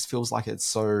way. It just feels like it's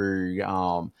so...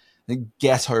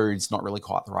 ghetto's not really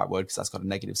quite the right word, because that's got a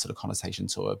negative sort of connotation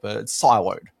to it, but it's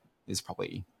siloed is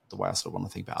probably the way I sort of want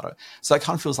to think about it. So it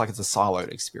kind of feels like it's a siloed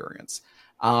experience.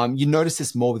 You notice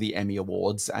this more with the Emmy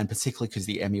Awards, and particularly because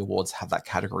the Emmy Awards have that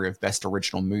category of Best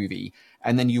Original Movie.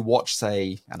 And then you watch,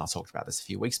 say, and I talked about this a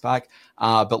few weeks back,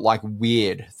 but like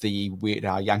Weird, the Weird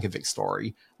Yankovic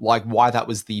story, like why that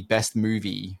was the best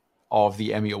movie of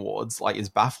the Emmy Awards, like, is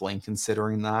baffling,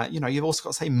 considering that, you know, you've also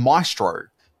got, say, Maestro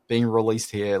being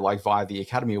released here, like, via the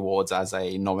Academy Awards as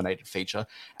a nominated feature.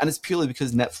 And it's purely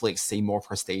because Netflix see more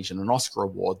prestige in an Oscar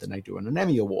award than they do in an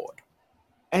Emmy Award.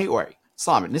 Anyway,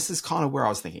 Simon, this is kind of where I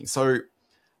was thinking. So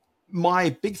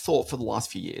my big thought for the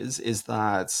last few years is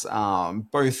that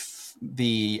both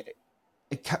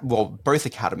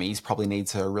academies probably need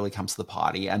to really come to the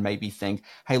party and maybe think,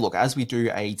 hey, look, as we do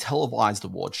a televised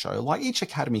award show, like, each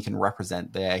academy can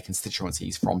represent their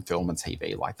constituencies from film and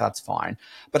TV, like, that's fine.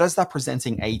 But as they're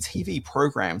presenting a TV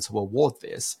program to award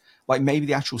this, like, maybe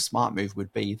the actual smart move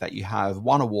would be that you have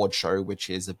one award show which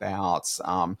is about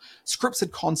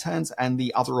scripted content, and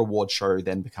the other award show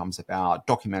then becomes about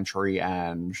documentary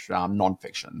and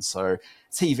nonfiction. So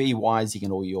TV-wise, you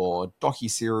get all your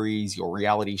docuseries, your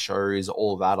reality shows,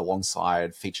 all of that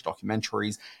alongside feature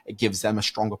documentaries. It gives them a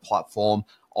stronger platform.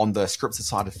 On the scripted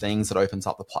side of things, it opens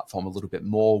up the platform a little bit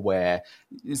more, where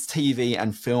it's TV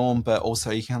and film, but also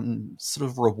you can sort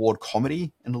of reward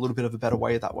comedy in a little bit of a better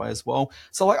way that way as well.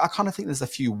 So, like, I kind of think there's a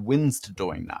few wins to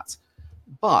doing that.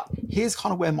 But here's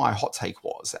kind of where my hot take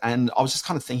was. And I was just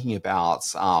kind of thinking about,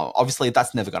 obviously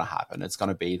that's never going to happen. It's going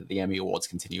to be that the Emmy Awards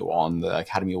continue on, the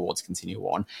Academy Awards continue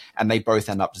on, and they both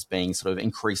end up just being sort of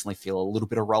increasingly feel a little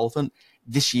bit irrelevant.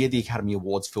 This year, the Academy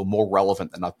Awards feel more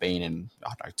relevant than I've been in, I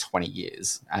don't know, 20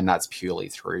 years. And that's purely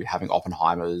through having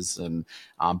Oppenheimers and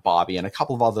Barbie and a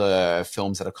couple of other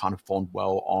films that have kind of performed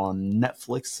well on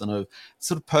Netflix and have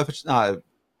sort of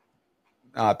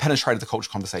penetrated the culture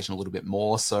conversation a little bit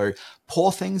more. So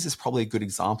Poor Things is probably a good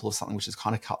example of something which is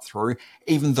kind of cut through,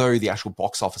 even though the actual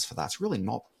box office for that's really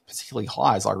not particularly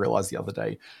high, as I realized the other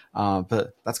day.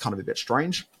 But that's kind of a bit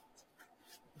strange.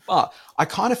 But I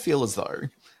kind of feel as though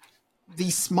the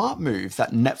smart move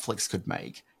that Netflix could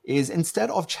make is, instead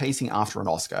of chasing after an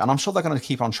Oscar, and I'm sure they're going to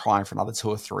keep on trying for another 2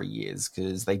 or 3 years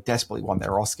because they desperately want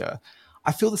their Oscar,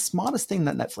 I feel the smartest thing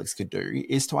that Netflix could do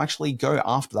is to actually go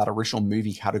after that original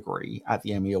movie category at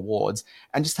the Emmy Awards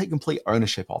and just take complete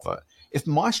ownership of it. If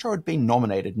Maestro had been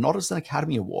nominated not as an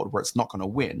Academy Award where it's not going to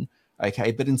win,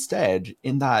 okay, but instead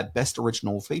in that Best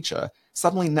Original Feature,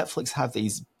 suddenly Netflix have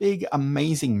these big,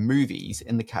 amazing movies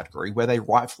in the category where they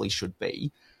rightfully should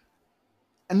be.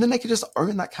 And then they could just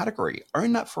own that category,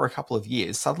 own that for a couple of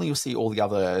years. Suddenly you'll see all the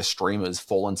other streamers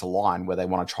fall into line where they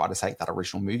want to try to take that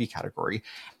original movie category.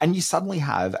 And you suddenly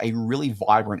have a really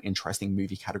vibrant, interesting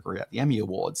movie category at the Emmy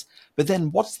Awards. But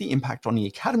then what's the impact on the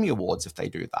Academy Awards if they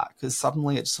do that? Because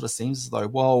suddenly it sort of seems as though,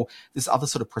 well, there's other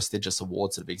sort of prestigious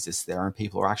awards that exist there and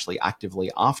people are actually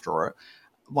actively after it.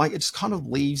 Like, it just kind of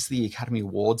leaves the Academy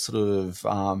Awards sort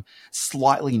of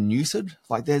slightly neutered.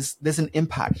 Like, there's an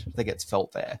impact that gets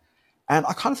felt there. And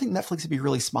I kind of think Netflix would be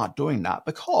really smart doing that,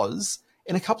 because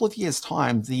in a couple of years'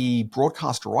 time, the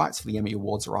broadcast rights for the Emmy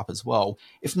Awards are up as well.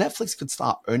 If Netflix could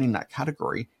start owning that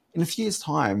category, in a few years'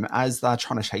 time, as they're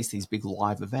trying to chase these big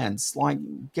live events, like,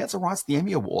 get the rights to the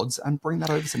Emmy Awards and bring that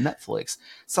over to Netflix.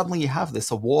 Suddenly you have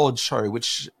this award show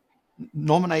which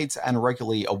nominates and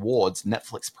regularly awards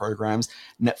Netflix programs,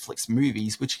 Netflix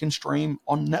movies, which you can stream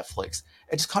on Netflix.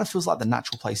 It just kind of feels like the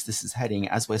natural place this is heading,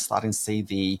 as we're starting to see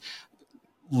the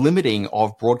limiting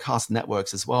of broadcast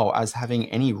networks as well as having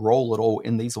any role at all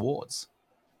in these awards.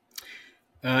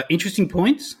 Interesting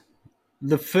points.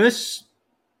 The first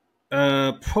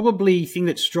probably thing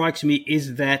that strikes me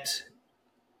is that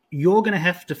you're going to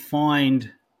have to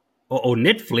find, or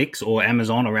Netflix or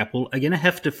Amazon or Apple are going to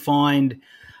have to find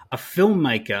a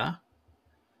filmmaker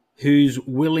who's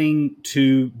willing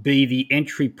to be the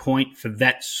entry point for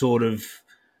that sort of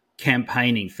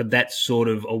campaigning, for that sort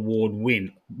of award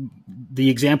win.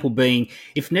 The example being,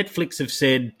 if Netflix have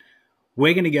said,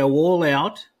 we're going to go all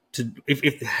out to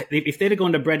if they'd have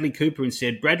gone to Bradley Cooper and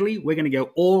said, Bradley, we're going to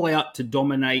go all out to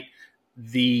dominate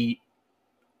the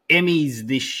Emmys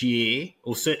this year,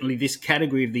 or certainly this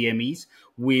category of the Emmys,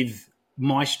 with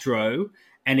Maestro,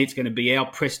 and it's going to be our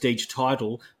prestige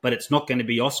title, but it's not going to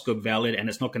be Oscar valid and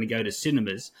it's not going to go to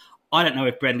cinemas. I don't know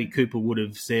if Bradley Cooper would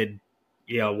have said,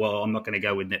 yeah, well, I'm not going to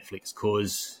go with Netflix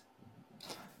because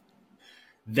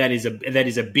that is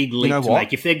a big leap to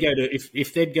make. If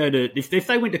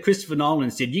they went to Christopher Nolan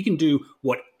and said, you can do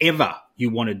whatever you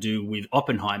want to do with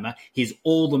Oppenheimer, here's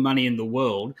all the money in the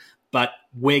world, but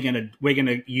we're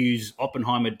gonna use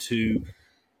Oppenheimer to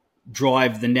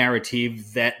drive the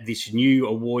narrative that this new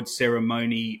award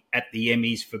ceremony at the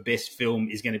Emmys for Best Film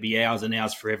is going to be ours and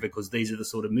ours forever because these are the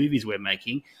sort of movies we're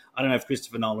making. I don't know if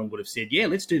Christopher Nolan would have said, yeah,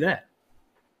 let's do that.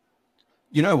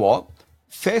 You know what?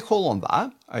 Fair call on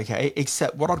that, okay,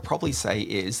 except what I'd probably say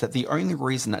is that the only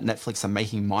reason that Netflix are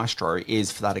making Maestro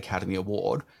is for that Academy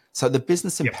Award. So the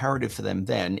business imperative for them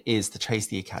then is to chase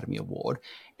the Academy Award.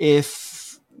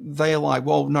 If they're like,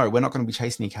 well, no, we're not going to be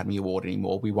chasing the Academy Award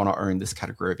anymore. We want to own this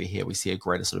category over here. We see a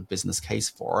greater sort of business case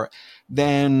for it.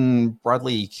 Then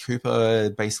Bradley Cooper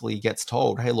basically gets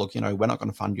told, hey, look, we're not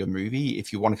going to fund your movie.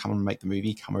 If you want to come and make the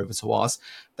movie, come over to us.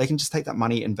 They can just take that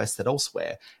money, invest it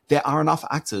elsewhere. There are enough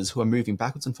actors who are moving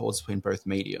backwards and forwards between both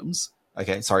mediums.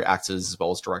 Okay, sorry, actors as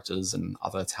well as directors and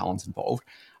other talent involved.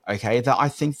 Okay, that I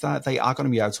think that they are going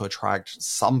to be able to attract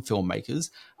some filmmakers.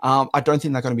 I don't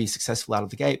think they're going to be successful out of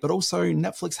the gate, but also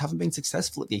Netflix haven't been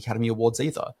successful at the Academy Awards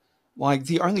either. Like,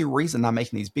 the only reason they're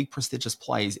making these big prestigious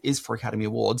plays is for Academy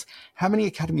Awards. How many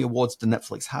Academy Awards do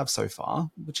Netflix have so far?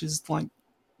 Which is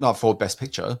for Best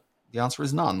Picture, the answer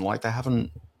is none. Like, they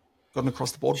haven't gotten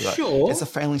across the board with that. It's a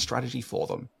failing strategy for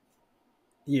them.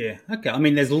 Yeah, okay. I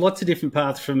mean, there's lots of different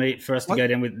paths for us to go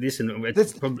down with this. And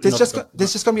there's just going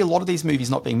to be a lot of these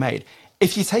movies not being made.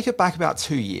 If you take it back about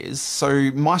 2 years, so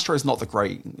Maestro is not the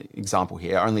great example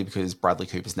here, only because Bradley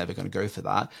Cooper's never going to go for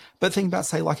that. But think about,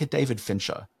 say, like a David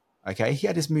Fincher. Okay, he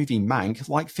had his movie Mank.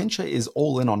 Like, Fincher is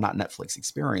all in on that Netflix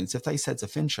experience. If they said to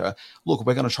Fincher, look,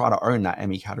 we're going to try to own that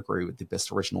Emmy category with the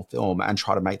best original film and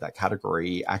try to make that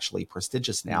category actually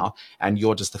prestigious now, and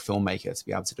you're just a filmmaker to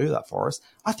be able to do that for us,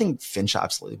 I think Fincher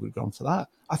absolutely would have gone for that.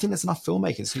 I think there's enough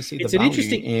filmmakers who see the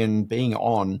value in being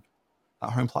on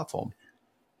that home platform.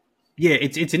 Yeah,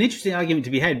 it's an interesting argument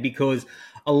to be had because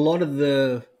a lot of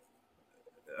the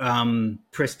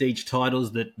prestige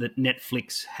titles that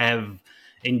Netflix have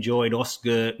enjoyed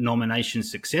Oscar nomination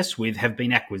success with have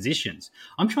been acquisitions.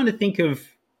 I'm trying to think of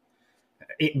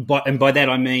it, and by that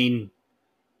I mean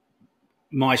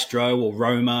Maestro or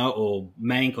Roma or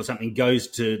Mank or something goes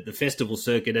to the festival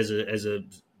circuit as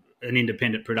an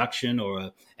independent production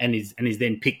and is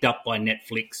then picked up by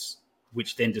Netflix,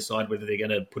 which then decide whether they're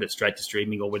going to put it straight to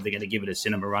streaming or whether they're going to give it a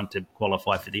cinema run to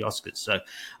qualify for the Oscars. So,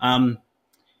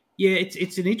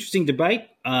 it's an interesting debate.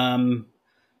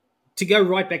 To go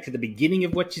right back to the beginning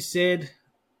of what you said,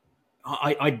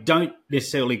 I don't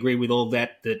necessarily agree with all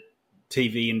that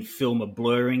TV and film are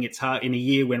blurring. It's hard in a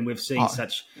year when we've seen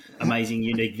such amazing,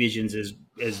 unique visions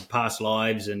as Past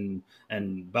Lives and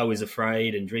Beau is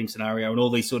Afraid and Dream Scenario and all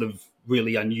these sort of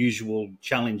really unusual,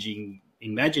 challenging,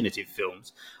 imaginative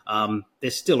films.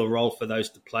 There's still a role for those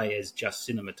to play as just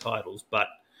cinema titles, but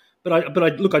I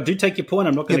do take your point.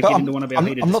 I'm not going to get into one of our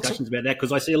heated discussions about that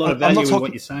because I see a lot of value in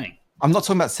what you're saying. I'm not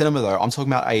talking about cinema, though. I'm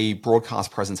talking about a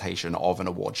broadcast presentation of an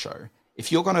award show.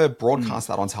 If you're going to broadcast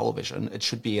that on television, it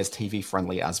should be as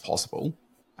TV-friendly as possible.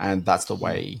 And that's the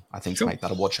way, I think, to make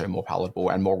that award show more palatable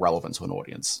and more relevant to an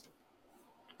audience.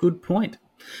 Good point.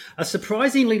 A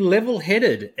surprisingly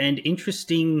level-headed and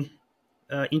interesting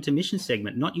intermission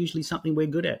segment. Not usually something we're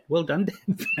good at. Well done,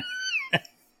 Dan.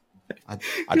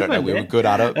 I don't know we were good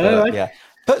at it, but yeah.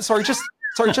 But sorry, just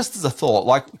as a thought,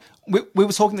 like we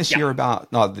were talking this year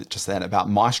about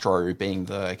Maestro being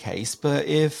the case, but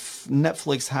if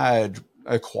Netflix had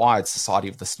acquired Society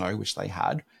of the Snow, which they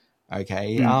had, like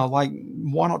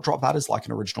why not drop that as like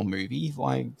an original movie?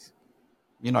 Like,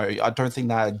 I don't think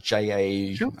that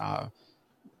J.A.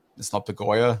 It's not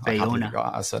Begoya. I can't think of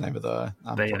the surname of the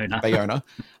Bayona.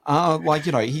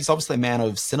 He's obviously a man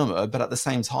of cinema, but at the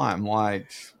same time,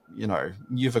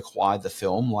 you've acquired the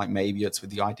film. Like, maybe it's with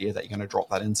the idea that you're going to drop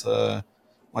that into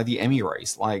the Emmy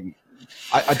race. Like,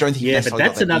 I don't think. Yeah, but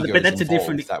that's a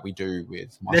different that we do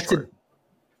with Maestro.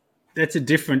 That's a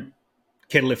different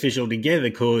kettle of fish altogether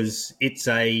because he's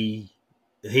a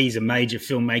major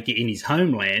filmmaker in his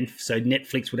homeland, so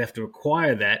Netflix would have to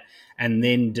acquire that and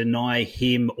then deny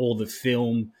him or the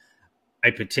film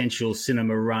a potential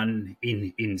cinema run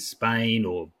in Spain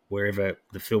or wherever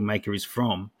the filmmaker is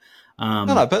from.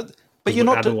 But But you're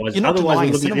not denying we're looking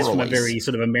at this cinema from a release. very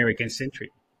sort of American-centric.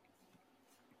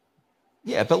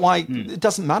 Yeah, but like, it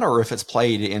doesn't matter if it's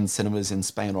played in cinemas in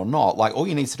Spain or not. Like, all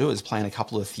you need to do is play in a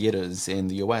couple of theaters in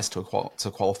the US to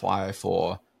qualify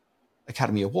for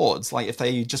Academy Awards. Like, if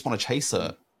they just want to chase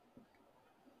it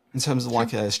in terms of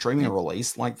like a streaming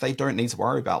release, like they don't need to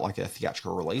worry about like a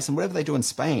theatrical release, and whatever they do in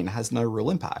Spain has no real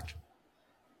impact.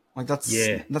 Like that's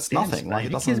nothing. Like,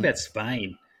 it doesn't. Who cares about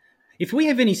Spain? If we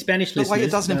have any Spanish listeners, like, it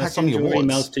doesn't impact on send the your awards.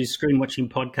 emails to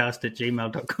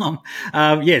screenwatchingpodcast@gmail.com.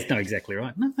 Yes, no, exactly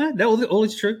right. No, all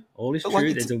is true. All is true.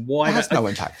 Like, There's a wide. It has no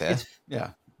impact there.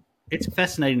 It's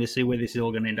fascinating to see where this is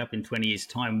all going to end up in 20 years'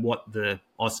 time, what the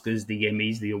Oscars, the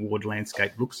Emmys, the award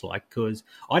landscape looks like, because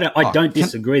I don't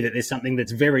disagree that there's something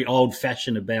that's very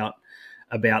old-fashioned about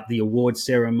the award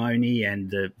ceremony and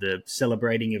the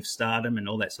celebrating of stardom and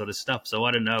all that sort of stuff. So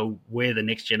I don't know where the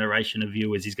next generation of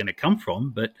viewers is going to come from,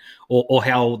 but or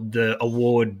how the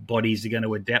award bodies are going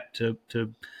to adapt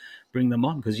to bring them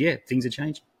on, because, things are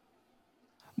changing.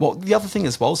 Well, the other thing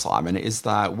as well, Simon, is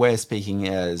that we're speaking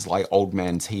as like old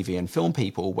man TV and film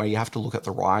people, where you have to look at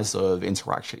the rise of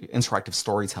interactive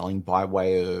storytelling by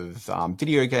way of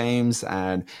video games.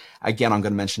 And again, I'm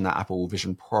going to mention the Apple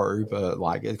Vision Pro, but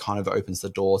like it kind of opens the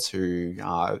door to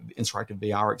interactive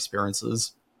VR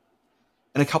experiences.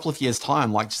 In a couple of years'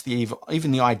 time, like just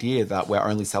even the idea that we're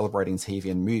only celebrating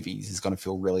TV and movies is going to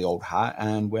feel really old hat,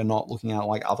 and we're not looking at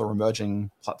like other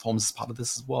emerging platforms as part of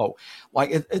this as well. Like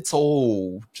it's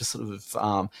all just sort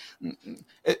of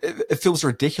it feels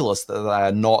ridiculous that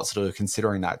they're not sort of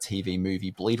considering that TV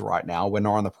movie bleed right now. We're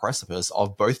not on the precipice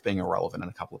of both being irrelevant in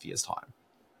a couple of years' time.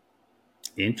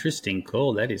 Interesting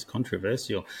call. That is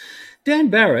controversial. Dan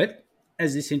Barrett,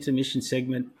 as this intermission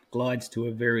segment glides to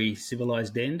a very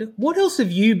civilized end, what else have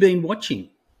you been watching?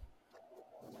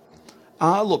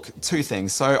 Look, two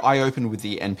things. So I opened with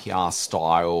the NPR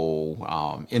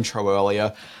style intro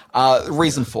earlier. The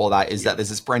reason for that is that there's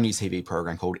this brand new TV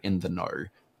program called In the Know.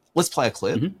 Let's play a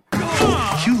clip.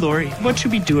 Hugh Laurie, what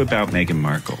should we do about Meghan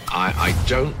Markle? I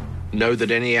don't know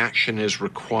that any action is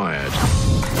required.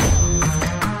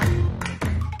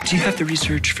 Do you have the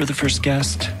research for the first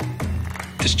guest?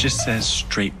 This just says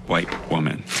straight white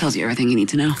woman. Tells you everything you need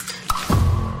to know.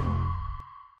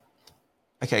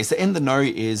 Okay, so In the Know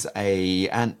is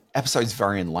an episodes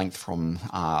vary in length from,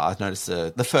 I've noticed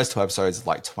the first two episodes are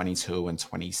like 22 and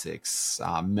 26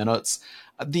 minutes.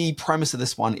 The premise of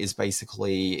this one is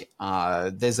basically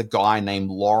there's a guy named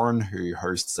Lauren who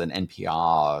hosts an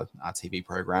NPR TV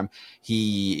program.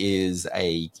 He is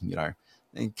a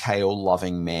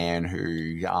kale-loving man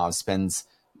who spends...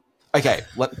 Okay,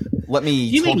 let me.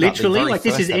 You mean literally? Like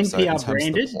this is NPR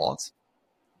branded?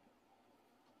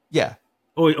 Yeah.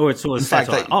 Or it's sort of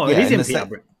satellite. It is NPR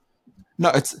branded.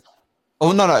 No, it's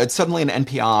certainly an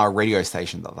NPR radio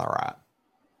station that they're at.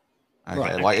 Okay,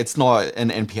 right, like it's not an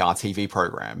NPR TV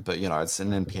program, but it's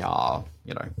an NPR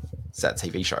set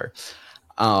TV show.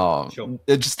 Sure.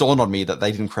 It just dawned on me that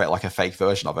they didn't create like a fake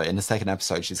version of it. In the second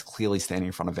episode, she's clearly standing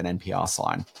in front of an NPR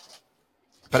sign.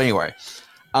 But anyway.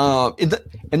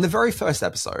 In the very first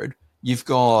episode, you've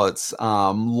got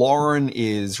Lauren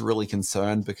is really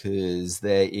concerned because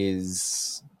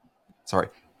there's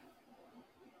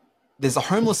a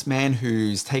homeless man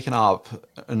who's taken up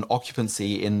an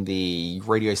occupancy in the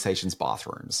radio station's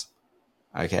bathrooms.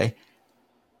 Okay.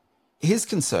 His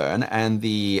concern, and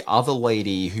the other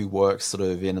lady who works sort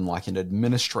of in like an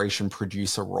administration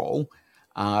producer role,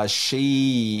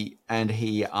 she and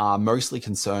he are mostly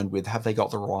concerned with, have they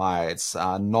got the right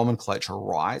nomenclature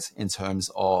right in terms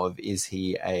of, is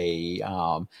he a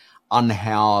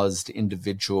unhoused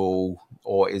individual,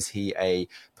 or is he a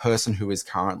person who is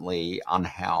currently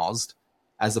unhoused,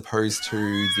 as opposed to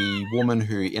the woman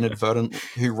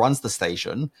who runs the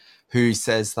station, who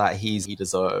says that he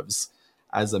deserves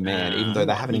as a man, even though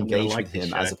they haven't engaged with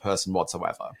him as a person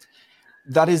whatsoever.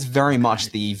 That is very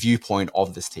much the viewpoint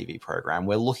of this TV program.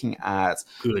 We're looking at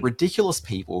ridiculous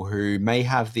people who may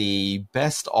have the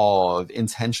best of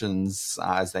intentions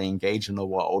as they engage in the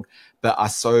world, but are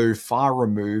so far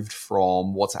removed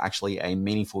from what's actually a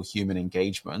meaningful human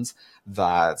engagement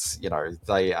that,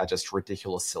 they are just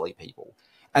ridiculous, silly people.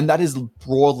 And that is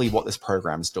broadly what this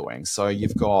program's doing. So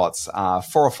you've got 4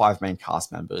 or 5 main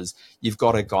cast members. You've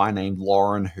got a guy named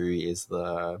Lauren, who is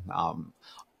the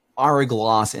Ira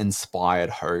Glass-inspired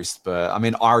host. But, I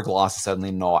mean, Ira Glass is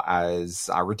certainly not as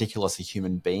ridiculous a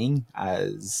human being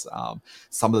as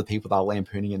some of the people that are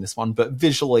lampooning in this one. But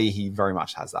visually, he very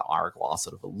much has that Ira Glass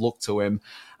sort of a look to him.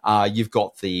 You've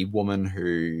got the woman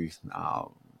who...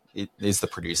 is the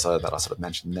producer that I sort of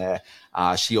mentioned there.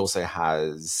 She also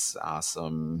has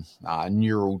some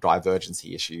neural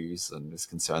divergency issues and is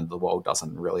concerned the world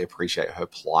doesn't really appreciate her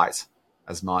plight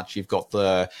as much. You've got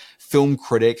the film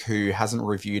critic who hasn't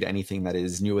reviewed anything that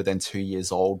is newer than 2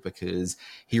 years old because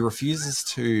he refuses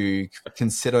to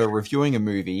consider reviewing a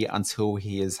movie until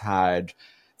he has had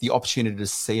the opportunity to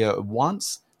see it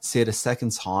once, see it a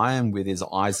second time with his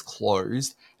eyes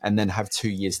closed, and then have 2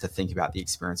 years to think about the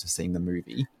experience of seeing the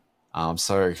movie.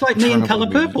 So it's like me in Colour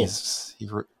Purple.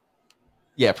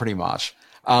 Yeah, pretty much.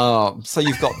 So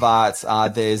you've got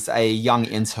that. There's a young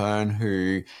intern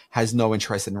who has no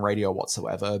interest in radio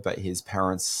whatsoever, but his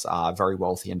parents are very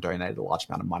wealthy and donated a large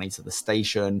amount of money to the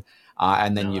station.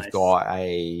 And then you've got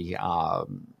a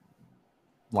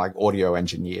audio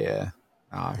engineer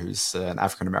who's an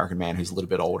African-American man who's a little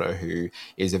bit older, who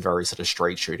is a very sort of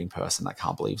straight shooting person that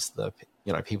can't believe the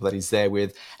people that he's there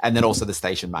with. And then also the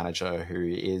station manager, who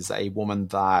is a woman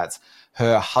that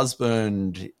her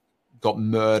husband got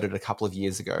murdered a couple of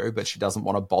years ago, but she doesn't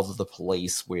want to bother the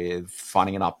police with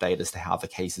finding an update as to how the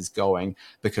case is going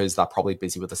because they're probably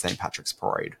busy with the St. Patrick's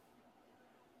Parade.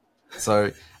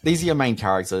 So these are your main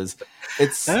characters.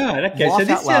 It's okay. So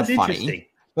this sounds interesting.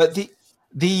 But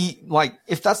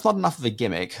if that's not enough of a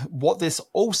gimmick, what this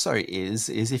also is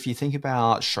if you think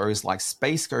about shows like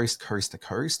Space Ghost Coast to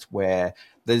Coast, where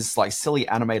there's like silly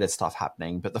animated stuff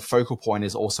happening, but the focal point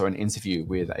is also an interview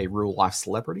with a real life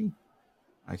celebrity.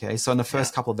 Okay, so in the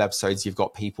first couple of episodes, you've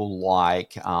got people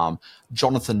like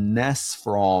Jonathan Ness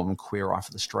from Queer Eye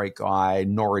for the Straight Guy.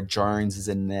 Nora Jones is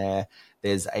in there.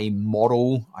 There's a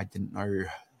model. I didn't know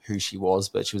who she was,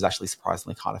 but she was actually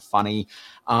surprisingly kind of funny.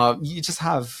 You just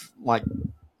have like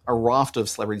a raft of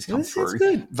celebrities come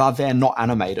through. They're not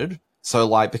animated. So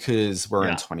because we're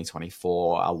in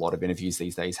 2024, a lot of interviews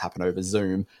these days happen over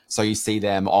Zoom. So you see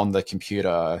them on the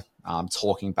computer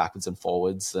talking backwards and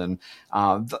forwards, and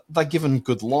they're given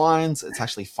good lines. It's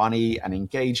actually funny and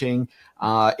engaging.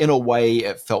 In a way,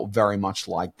 it felt very much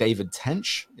like David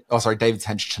Tench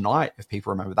Tonight, if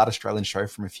people remember that Australian show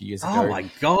from a few years ago. Oh my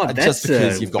God, that's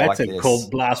a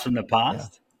cold blast from the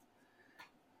past.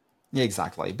 Yeah,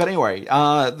 exactly. But anyway,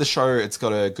 the show, it's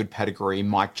got a good pedigree.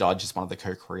 Mike Judge is one of the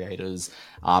co-creators.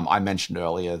 I mentioned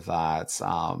earlier that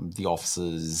The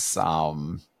Office's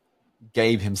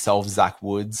Gabe himself, Zach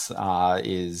Woods,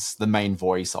 is the main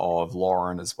voice of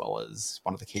Lauren, as well as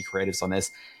one of the key creatives on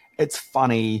this. It's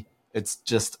funny. It's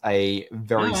just a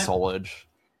very solid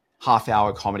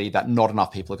half-hour comedy that not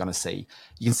enough people are going to see.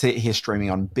 You can see it here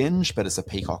streaming on Binge, but it's a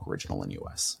Peacock original in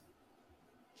US.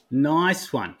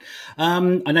 Nice one. I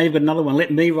know you've got another one.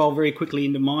 Let me roll very quickly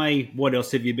into my what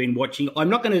else have you been watching. I'm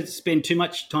not going to spend too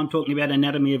much time talking about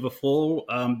Anatomy of a Fall.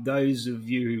 Those of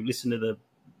you who listen to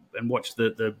and watch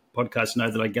the podcast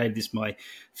know that I gave this my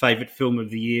favourite film of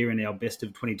the year and our best of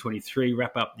 2023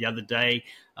 wrap up the other day.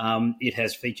 It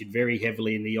has featured very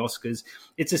heavily in the Oscars.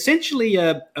 It's essentially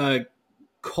a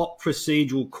cop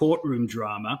procedural courtroom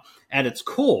drama at its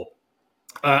core.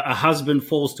 A husband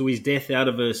falls to his death out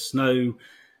of a snow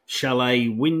chalet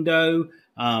window.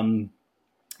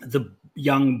 The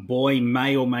young boy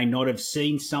may or may not have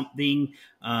seen something.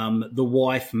 The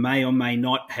wife may or may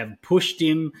not have pushed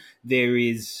him. There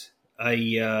is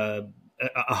a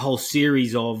whole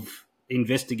series of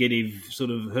investigative sort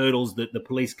of hurdles that the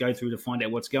police go through to find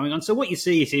out what's going on. So what you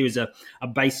see here is a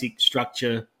basic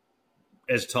structure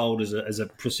as told as a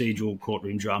procedural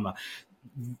courtroom drama.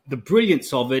 The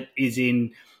brilliance of it is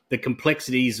in the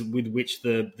complexities with which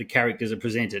the characters are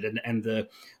presented and the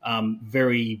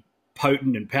very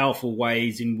potent and powerful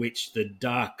ways in which the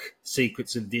dark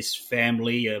secrets of this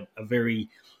family, a very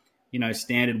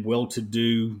standard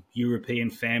well-to-do European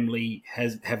family,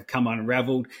 have come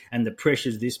unraveled, and the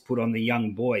pressures this put on the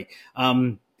young boy.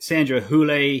 Sandra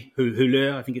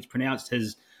Hüller, I think it's pronounced,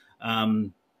 has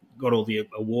got all the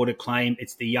award acclaim.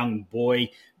 It's the young boy.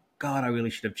 God, I really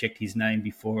should have checked his name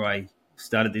before I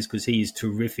started this because he is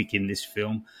terrific in this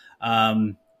film.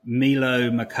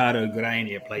 Milo Mercado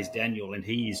Grania plays Daniel, and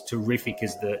he is terrific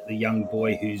as the young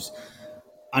boy whose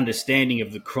understanding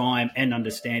of the crime and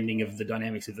understanding of the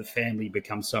dynamics of the family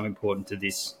becomes so important to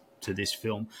this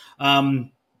film.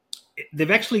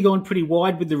 They've actually gone pretty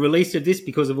wide with the release of this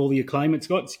because of all the acclaim it's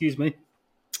got,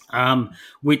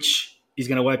 which is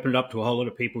going to open it up to a whole lot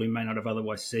of people who may not have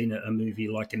otherwise seen a movie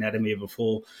like Anatomy of a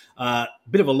Fall.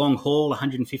 Bit of a long haul,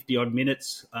 150-odd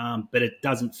minutes, but it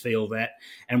doesn't feel that.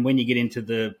 And when you get into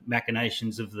the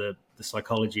machinations of the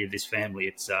psychology of this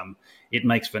family, it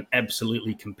makes for an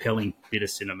absolutely compelling bit of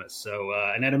cinema. So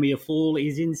Anatomy of a Fall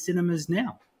is in cinemas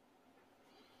now.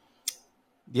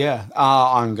 Yeah,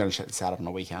 I'm going to check this out on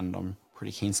the weekend. I'm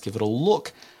pretty keen to give it a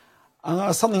look.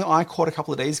 Something I caught a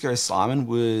couple of days ago, Simon,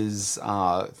 was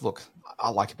look, I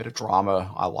like a bit of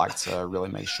drama. I like to really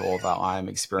make sure that I'm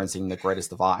experiencing the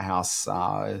greatest of art house,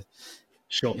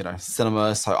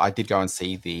 cinema. So I did go and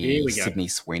see the Sydney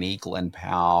Sweeney, Glenn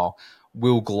Powell,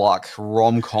 Will Gluck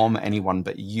rom-com, Anyone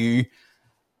But You.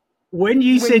 When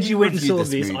you said you went and saw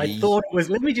this, movie, I thought it was,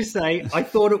 let me just say, I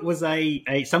thought it was a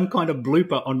some kind of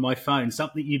blooper on my phone,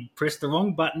 something you'd pressed the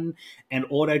wrong button and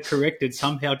auto-corrected,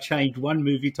 somehow changed one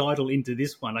movie title into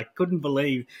this one. I couldn't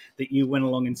believe that you went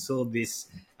along and saw this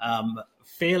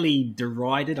fairly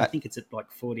derided. I think it's at like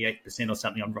 48% or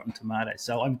something on Rotten Tomatoes.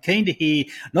 So I'm keen to hear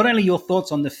not only your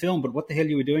thoughts on the film, but what the hell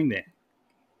you were doing there.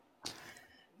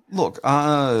 Look,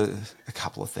 a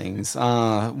couple of things.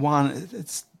 One,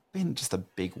 it's been just a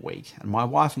big week, and my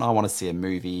wife and I want to see a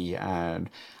movie, and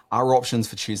our options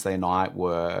for Tuesday night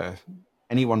were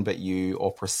Anyone But You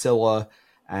or Priscilla,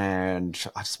 and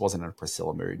I just wasn't in a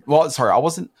Priscilla mood. Well, sorry, I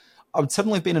would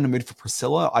certainly have been in a mood for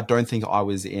Priscilla. I don't think I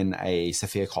was in a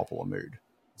Sofia Coppola mood.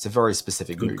 It's a very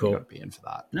specific mood you got to be in for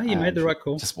that. No, you made the right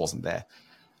call. Just wasn't there.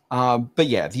 But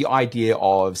yeah, the idea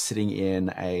of sitting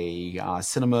in a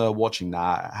cinema, watching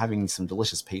that, having some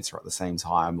delicious pizza at the same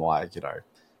time, like, you know,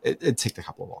 it ticked a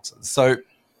couple of boxes. So,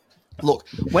 look,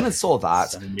 when I saw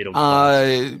that,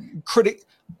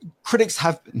 critics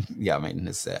have,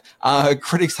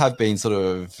 critics have been sort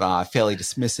of fairly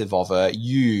dismissive of it.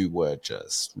 You were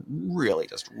just really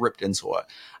just ripped into it.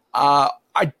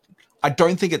 I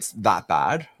don't think it's that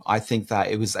bad. I think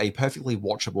that it was a perfectly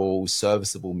watchable,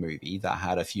 serviceable movie that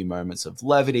had a few moments of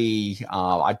levity.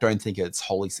 I don't think it's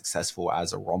wholly successful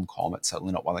as a rom-com. It's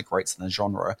certainly not one of the greats in the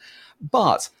genre.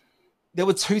 But there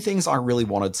were two things I really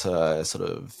wanted to sort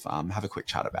of have a quick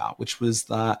chat about, which was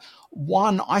that,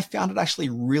 one, I found it actually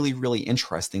really, really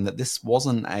interesting that this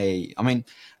wasn't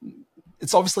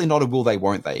it's obviously not a will they,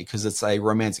 won't they, because it's a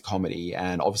romantic comedy,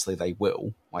 and obviously they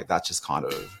will. Like, that's just kind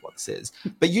of what this is.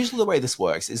 But usually the way this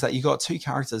works is that you got two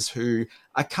characters who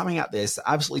are coming at this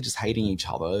absolutely just hating each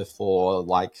other for,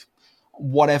 like,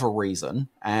 whatever reason,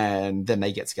 and then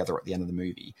they get together at the end of the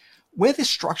movie. Where this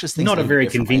structures things not a very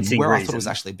convincing where reason. I thought it was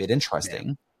actually a bit interesting.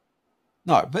 Yeah.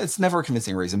 No, but it's never a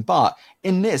convincing reason. But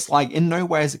in this, like, in no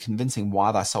way is it convincing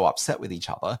why they're so upset with each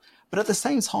other. But at the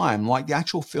same time, like, the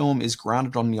actual film is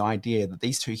grounded on the idea that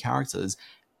these two characters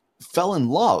fell in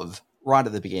love right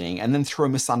at the beginning, and then through a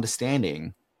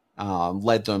misunderstanding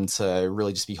led them to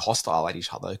really just be hostile at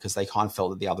each other because they kind of felt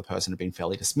that the other person had been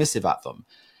fairly dismissive at them.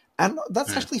 And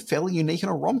that's actually fairly unique in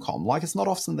a rom-com. Like, it's not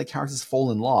often the characters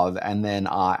fall in love and then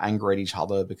are angry at each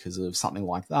other because of something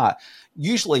like that.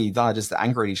 Usually they're just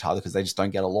angry at each other because they just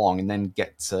don't get along and then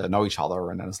get to know each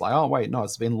other. And then it's like, oh, wait, no,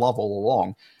 it's been love all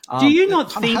along. Do you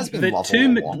not think that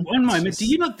do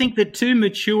you not think that two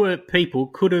mature people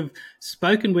could have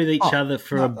spoken with each other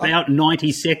for about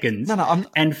 90 seconds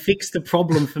and fixed the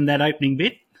problem from that opening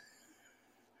bit?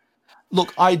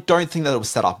 Look, I don't think that it was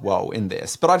set up well in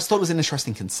this, but I just thought it was an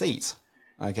interesting conceit.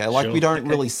 Okay, like, we don't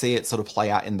really see it sort of play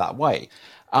out in that way.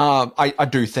 I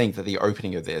do think that the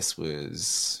opening of this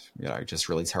was, you know, just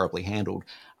really terribly handled,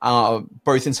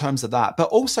 both in terms of that, but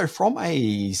also from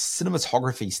a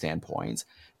cinematography standpoint.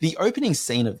 The opening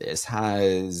scene of this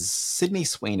has Sydney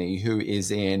Sweeney, who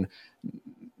is in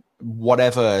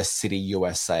whatever city,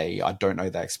 USA. I don't know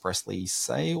they expressly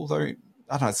say, although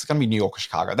I don't know, it's going to be New York or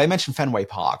Chicago. They mentioned Fenway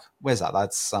Park. Where's that?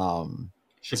 That's New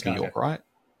York, right?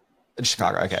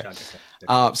 Chicago, okay.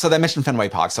 Chicago. So they mentioned Fenway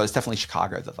Park, so it's definitely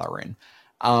Chicago that they're in.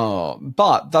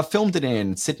 But they filmed it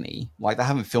in Sydney. Like, they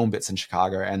haven't filmed bits in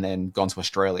Chicago and then gone to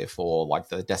Australia for, like,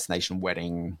 the destination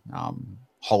wedding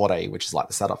holiday, which is like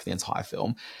the setup for the entire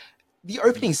film. The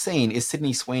opening scene is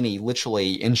Sydney Sweeney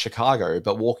literally in Chicago,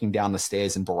 but walking down the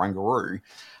stairs in Barangaroo.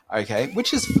 Okay,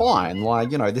 which is fine.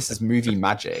 Like, you know, this is movie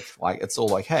magic. Like, it's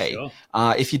all okay. Sure.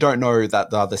 If you don't know that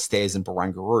the stairs in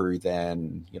Barangaroo,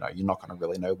 then, you know, you're not going to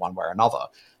really know one way or another.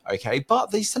 Okay, but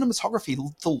the cinematography,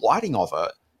 the lighting of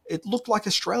it looked like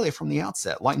Australia from the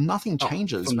outset. Like, nothing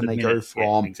changes when they go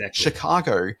from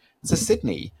Chicago to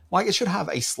Sydney. Like, it should have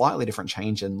a slightly different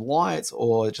change in light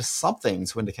or just something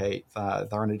to indicate that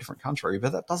they're in a different country,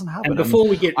 but that doesn't happen. And before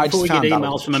we get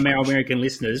emails from American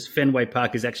listeners, Fenway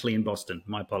Park is actually in Boston.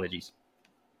 My apologies.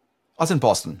 I was in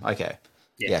Boston. Okay.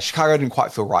 Yeah, Chicago didn't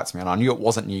quite feel right to me, and I knew it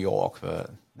wasn't New York,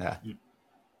 but yeah.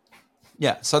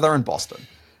 Yeah, so they're in Boston.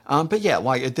 But yeah,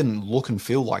 like, it didn't look and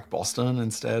feel like Boston.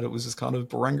 Instead, it was just kind of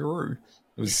Barangaroo.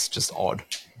 It was just odd.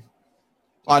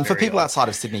 And for people outside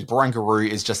of Sydney, Barangaroo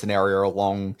is just an area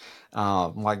along,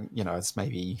 like, you know, it's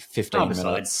maybe 15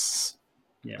 minutes,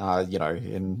 you know,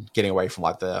 in getting away from,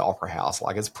 like, the Opera House.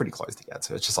 Like, it's pretty close to get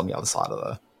to. It's just on the other side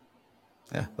of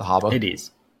the harbour. It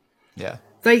is. Yeah.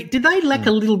 Did they lack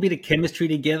a little bit of chemistry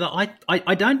together?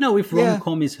 I don't know if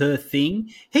rom-com is her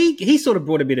thing. He sort of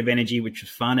brought a bit of energy, which was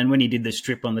fun. And when he did the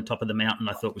strip on the top of the mountain,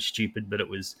 I thought was stupid, but it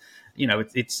was,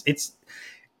 it's.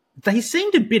 They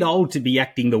seemed a bit old to be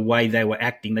acting the way they were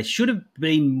acting. They should have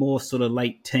been more sort of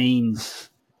late teens.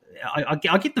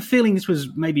 I get the feeling this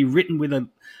was maybe written with a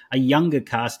younger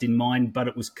cast in mind, but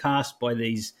it was cast by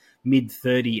these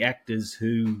mid-30 actors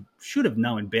who should have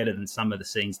known better than some of the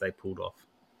scenes they pulled off.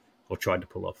 Or tried to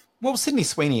pull off. Well, Sydney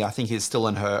Sweeney, I think, is still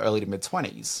in her early to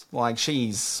mid-20s. Like,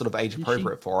 she's sort of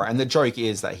age-appropriate for her. And the joke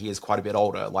is that he is quite a bit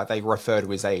older. Like, they refer to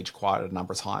his age quite a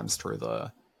number of times through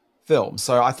the film.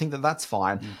 So I think that that's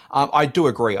fine. I do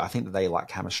agree. I think that they lack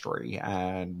chemistry.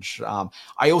 And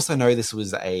I also know this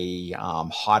was a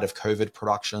height of COVID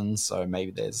production. So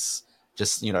maybe there's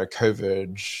just,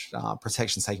 COVID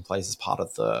protections taking place as part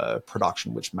of the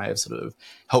production, which may have sort of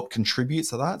helped contribute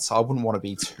to that. So I wouldn't want to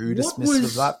be too dismissive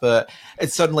of that, but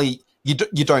it's certainly, you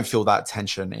don't feel that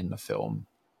tension in the film.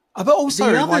 But also,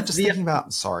 thinking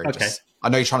about, sorry, I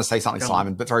know you're trying to say something,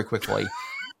 Simon, but very quickly,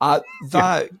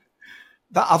 that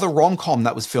other rom-com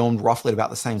that was filmed roughly at about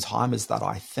the same time as that,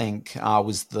 I think,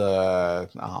 was the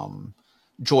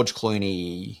George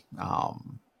Clooney,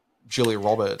 Julia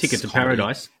Roberts Ticket to comedy.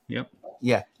 Paradise. Yep.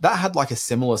 Yeah, that had like a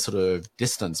similar sort of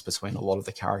distance between a lot of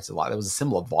the characters. Like there was a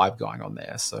similar vibe going on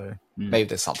there. So maybe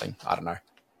there's something. I don't know.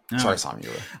 Sorry, Simon, you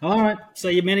were. All right. So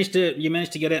you managed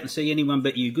to get out and see anyone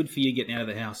but you. Good for you getting out of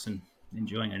the house and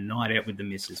enjoying a night out with the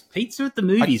missus. Pizza at the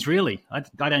movies, really? I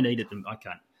don't eat it. I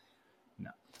can't. No.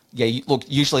 Yeah, look,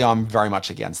 usually I'm very much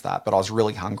against that, but I was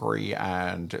really hungry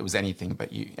and it was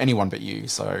anyone but you.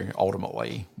 So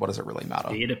ultimately, what does it really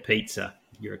matter? Eat a pizza.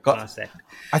 You're a class act.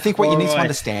 I think what you need to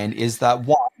understand is that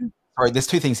there's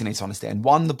two things you need to understand.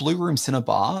 One, the Blue Room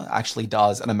Cinnabar actually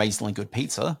does an amazingly good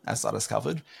pizza, as I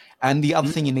discovered. And the other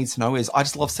thing you need to know is I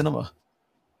just love cinema.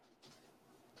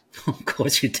 Of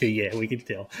course you do, yeah, we can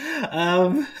tell.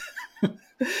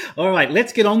 All right,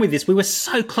 let's get on with this. We were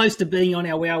so close to being on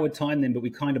our hour time then, but we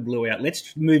kind of blew out.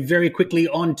 Let's move very quickly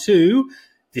on to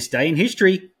This Day in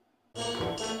History.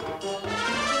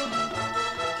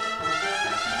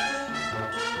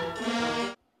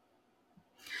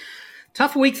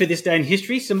 Tough week for This Day in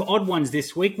History. Some odd ones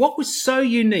this week. What was so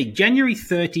unique? January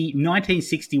 30,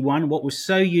 1961, what was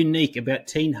so unique about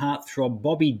teen heartthrob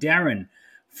Bobby Darin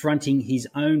fronting his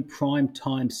own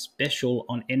primetime special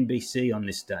on NBC on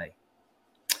this day?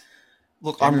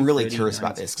 Look, I'm really curious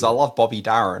about this because I love Bobby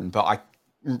Darin, but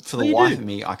for the life of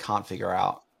me, I can't figure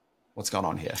out what's going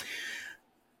on here.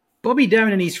 Bobby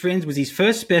Darin and His Friends was his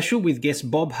first special with guests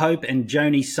Bob Hope and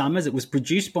Joni Summers. It was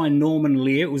produced by Norman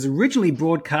Lear. It was originally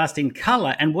broadcast in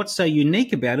colour, and what's so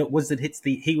unique about it was that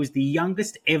he was the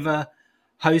youngest ever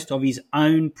host of his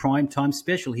own primetime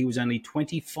special. He was only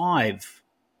 25,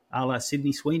 a la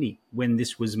Sydney Sweeney, when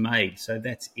this was made. So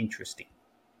that's interesting.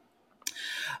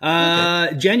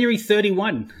 January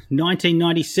 31,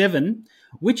 1997...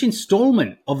 which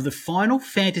installment of the Final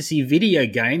Fantasy video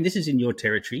game, this is in your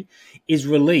territory, is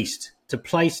released to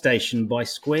PlayStation by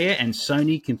Square and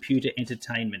Sony Computer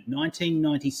Entertainment?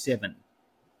 1997.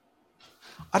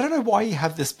 I don't know why you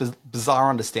have this bizarre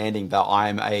understanding that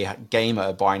I'm a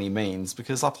gamer by any means,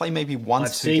 because I play maybe one to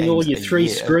two games a year. I've seen all your three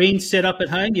screens set up at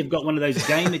home. You've got one of those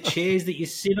gamer chairs that you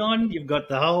sit on. You've got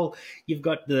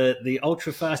the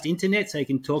ultra fast internet so you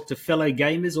can talk to fellow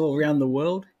gamers all around the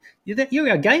world. You're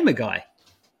a gamer guy.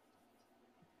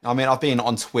 I mean, I've been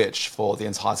on Twitch for the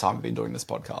entire time I've been doing this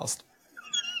podcast.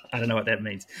 I don't know what that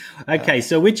means. Okay,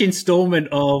 so which installment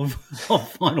of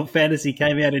Final Fantasy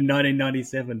came out in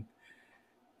 1997?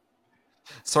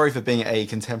 Sorry for being a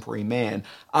contemporary man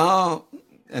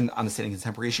and understanding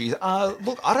contemporary issues.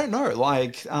 Look, I don't know.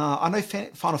 I know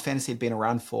Final Fantasy had been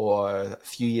around for a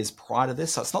few years prior to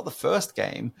this, so it's not the first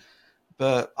game.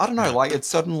 But I don't know. It's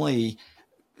certainly...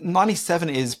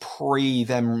 97 is pre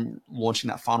them launching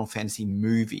that Final Fantasy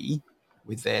movie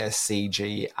with their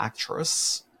CG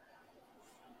actress.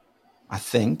 I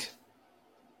think.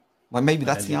 Maybe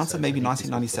that's the answer. Maybe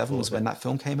 1997 was when that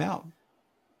film came out.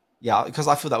 Yeah, because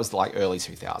I feel that was early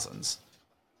 2000s.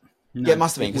 No, yeah, it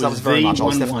must have been because that was very much. I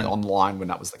was definitely online when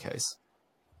that was the case.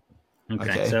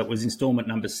 Okay, so it was installment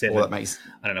number 7. Well, I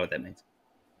don't know what that means.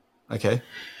 Okay.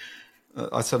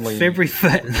 I certainly...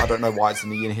 I don't know why it's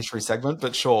in the year in history segment,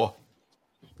 but sure.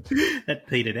 That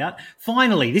petered out.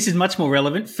 Finally, this is much more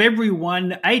relevant. February 1,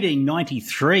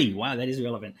 1893. Wow, that is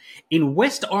relevant. In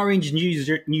West Orange,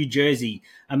 New Jersey,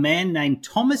 a man named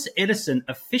Thomas Edison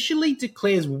officially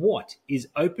declares what is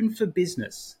open for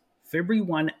business. February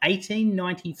 1,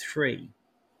 1893.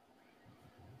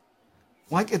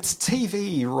 It's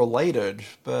TV related,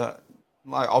 but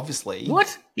Like, obviously.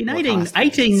 What? In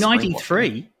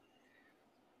 1893?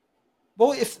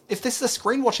 Well, if this is a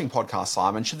screen watching podcast,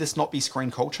 Simon, should this not be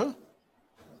screen culture?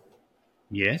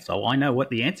 Yes, I know what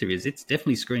the answer is. It's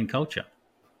definitely screen culture.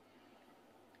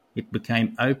 It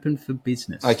became open for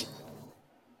business.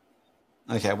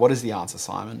 Okay, what is the answer,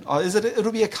 Simon? Oh,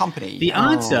 it'll be a company. The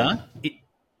answer...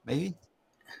 maybe?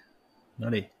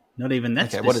 Not even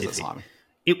that specific. What is it, Simon?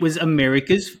 It was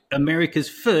America's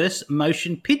first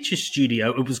motion picture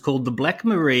studio. It was called the Black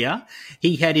Maria.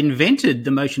 He had invented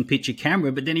the motion picture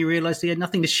camera, but then he realized he had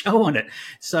nothing to show on it.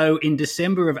 So in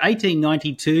December of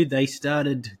 1892, they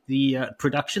started the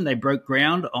production. They broke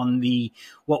ground on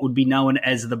what would be known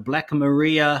as the Black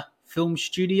Maria Film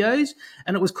Studios.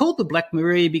 And it was called the Black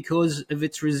Maria because of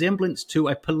its resemblance to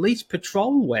a police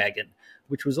patrol wagon,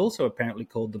 which was also apparently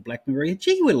called the Black Maria.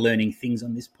 Gee, we're learning things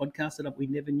on this podcast that we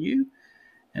never knew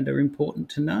and are important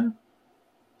to know.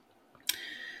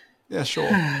 Yeah, sure.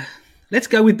 Let's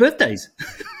go with birthdays.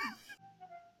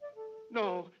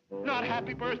 No, not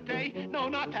happy birthday. No,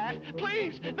 not that.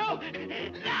 Please, no, not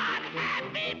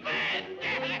happy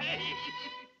birthday.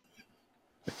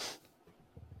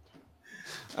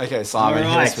 Okay, Simon,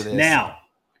 hit us with this. Now,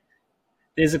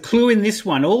 there's a clue in this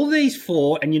one. All these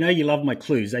four, and you know you love my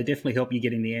clues, they definitely help you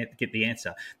get the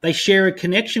answer. They share a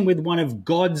connection with one of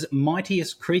God's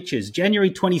mightiest creatures. January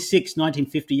 26,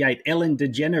 1958, Ellen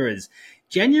DeGeneres.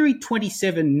 January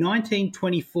 27,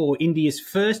 1924, India's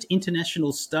first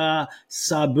international star,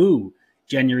 Sabu.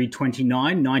 January 29,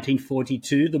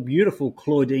 1942, the beautiful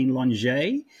Claudine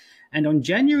Longet. And on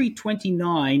January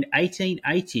 29,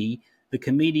 1880, the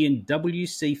comedian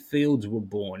W.C. Fields were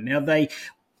born. Now, they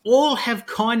all have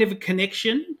kind of a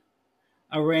connection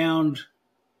around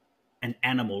an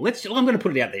animal. I'm going to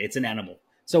put it out there. It's an animal.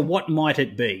 So what might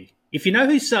it be? If you know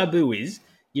who Sabu is,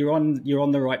 you're on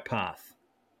the right path.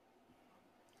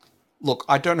 Look,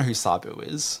 I don't know who Sabu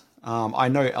is. I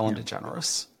know Ellen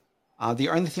DeGeneres. The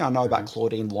only thing I know about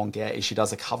Claudine Longet is she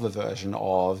does a cover version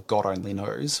of God Only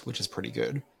Knows, which is pretty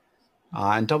good.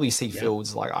 And W.C.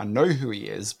 Fields, I know who he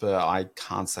is, but I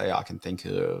can't say I can think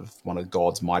of one of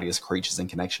God's mightiest creatures in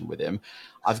connection with him.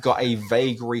 I've got a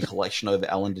vague recollection of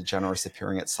Ellen DeGeneres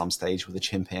appearing at some stage with a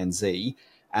chimpanzee.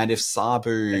 And if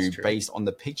Sabu, based on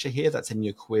the picture here that's in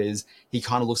your quiz, he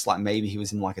kind of looks like maybe he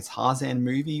was in a Tarzan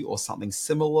movie or something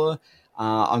similar.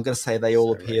 I'm going to say they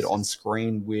all appeared on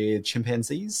screen with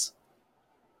chimpanzees.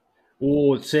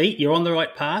 Oh, see, you're on the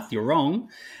right path. You're wrong.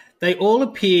 They all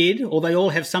appeared, or they all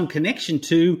have some connection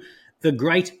to the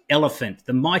great elephant,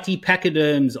 the mighty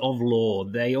pachyderms of lore.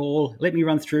 They all, let me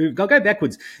run through, I'll go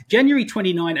backwards. January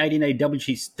 29,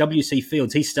 1880, W.C.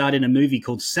 Fields, he starred in a movie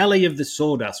called Sally of the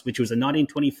Sawdust, which was a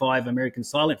 1925 American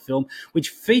silent film, which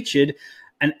featured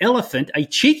an elephant, a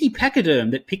cheeky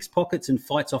pachyderm that picks pockets and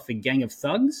fights off a gang of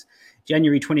thugs.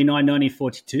 January 29,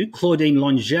 1942, Claudine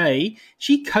Longet,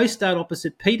 she co-starred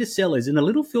opposite Peter Sellers in a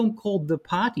little film called The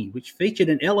Party, which featured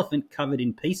an elephant covered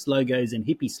in peace logos and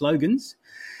hippie slogans.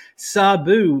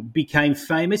 Sabu became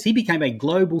famous. He became a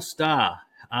global star,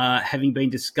 having been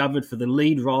discovered for the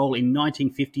lead role in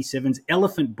 1957's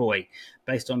Elephant Boy,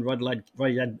 based on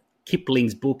Rudyard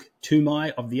Kipling's book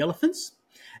Tumai of the Elephants.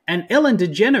 And Ellen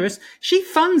DeGeneres, she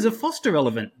funds a foster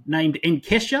elephant named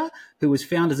Enkesha, who was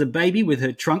found as a baby with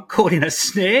her trunk caught in a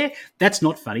snare. That's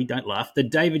not funny, don't laugh. The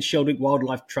David Sheldrick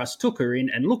Wildlife Trust took her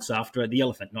in and looks after her, the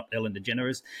elephant, not Ellen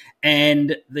DeGeneres.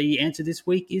 And the answer this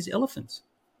week is elephants.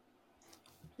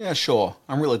 Yeah, sure.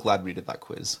 I'm really glad we did that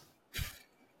quiz.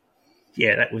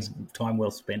 Yeah, that was time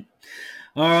well spent.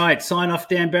 All right, sign off,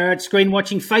 Dan Barrett. Screen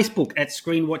Watching Facebook at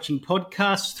Screen Watching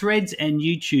Podcast, Threads and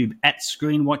YouTube at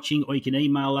Screen Watching, or you can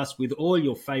email us with all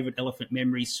your favourite elephant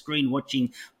memories,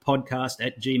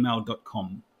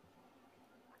 screenwatchingpodcast@gmail.com.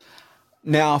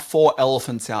 Now, for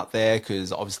elephants out there,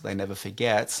 because obviously they never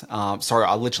forget, sorry,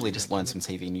 I literally just learned some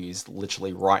TV news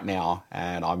literally right now,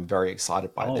 and I'm very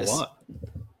excited by this. What?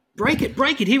 Break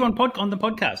it here on the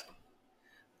podcast.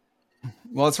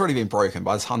 Well, it's already been broken.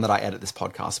 By the time that I edit this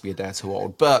podcast, it'll be a day or two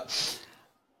old. But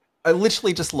I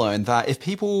literally just learned that if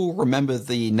people remember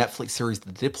the Netflix series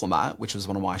The Diplomat, which was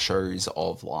one of my shows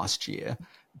of last year,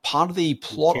 part of the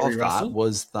plot of that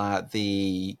was that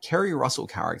the Kerry Russell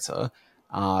character,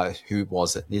 who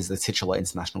is the titular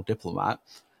international diplomat,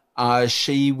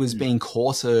 she was being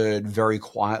courted very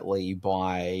quietly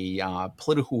by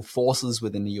political forces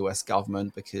within the US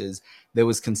government because there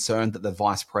was concern that the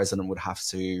vice president would have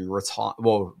to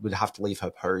would have to leave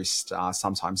her post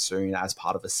sometime soon as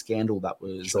part of a scandal that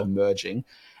was emerging.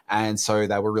 And so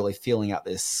they were really feeling out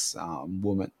this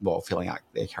feeling out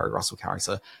their Kerry Russell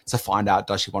character to find out,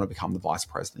 does she want to become the vice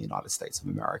president of the United States of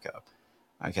America?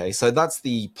 Okay, so that's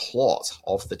the plot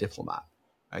of The Diplomat.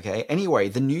 Okay. Anyway,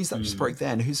 the news that just broke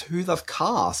then, who they've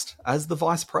cast as the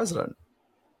vice president.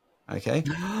 Okay.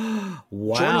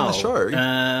 Wow. Joining the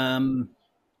show.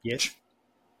 Yes.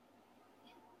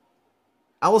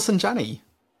 Alison Janney.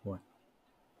 What?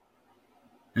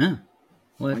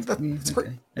 Well, it's great.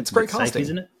 Okay. It's great casting, safe,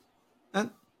 isn't it?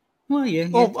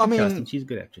 Well, I mean, casting. She's a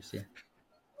good actress. Yeah.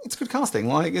 It's good casting.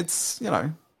 Like, it's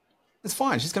it's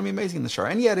fine. She's going to be amazing in the show.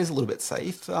 And yeah, it is a little bit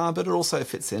safe, but it also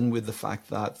fits in with the fact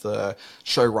that the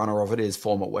showrunner of it is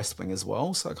former West Wing as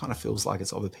well. So it kind of feels like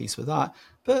it's of a piece with that.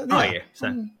 But yeah, So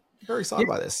I'm very excited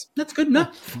by this. That's good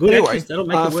enough. Good anyway, actress. That'll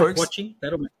make it worth folks, watching.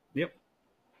 Yep.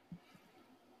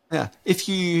 Yeah, if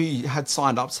you had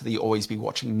signed up to the Always Be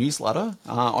Watching newsletter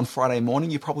on Friday morning,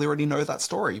 you probably already know that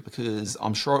story because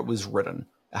I'm sure it was written.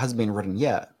 It hasn't been written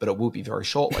yet, but it will be very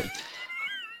shortly.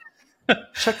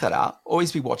 Check that out,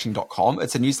 alwaysbewatching.com.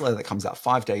 It's a newsletter that comes out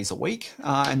 5 days a week.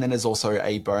 And then there's also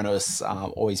a bonus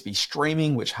Always Be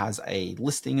Streaming, which has a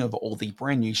listing of all the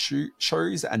brand new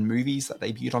shows and movies that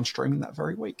debuted on streaming that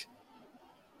very week.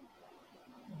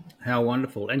 How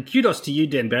wonderful. And kudos to you,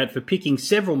 Dan Barrett, for picking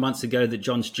several months ago that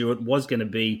Jon Stewart was going to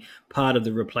be part of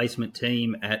the replacement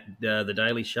team at The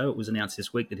Daily Show. It was announced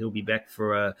this week that he'll be back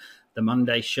for the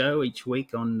Monday show each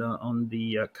week on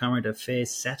the current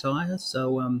affairs satire.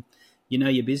 So you know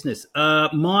your business.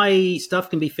 My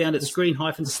stuff can be found at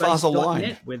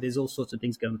screen-space.net, where there's all sorts of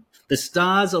things going. The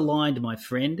stars aligned, my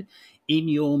friend, in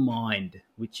your mind,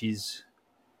 which is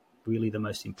really the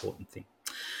most important thing.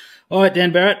 All right,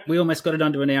 Dan Barrett, we almost got it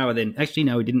under an hour then. Actually,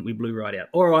 no, we didn't. We blew right out.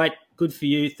 All right, good for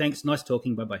you. Thanks. Nice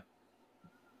talking. Bye-bye.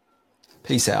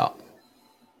 Peace out.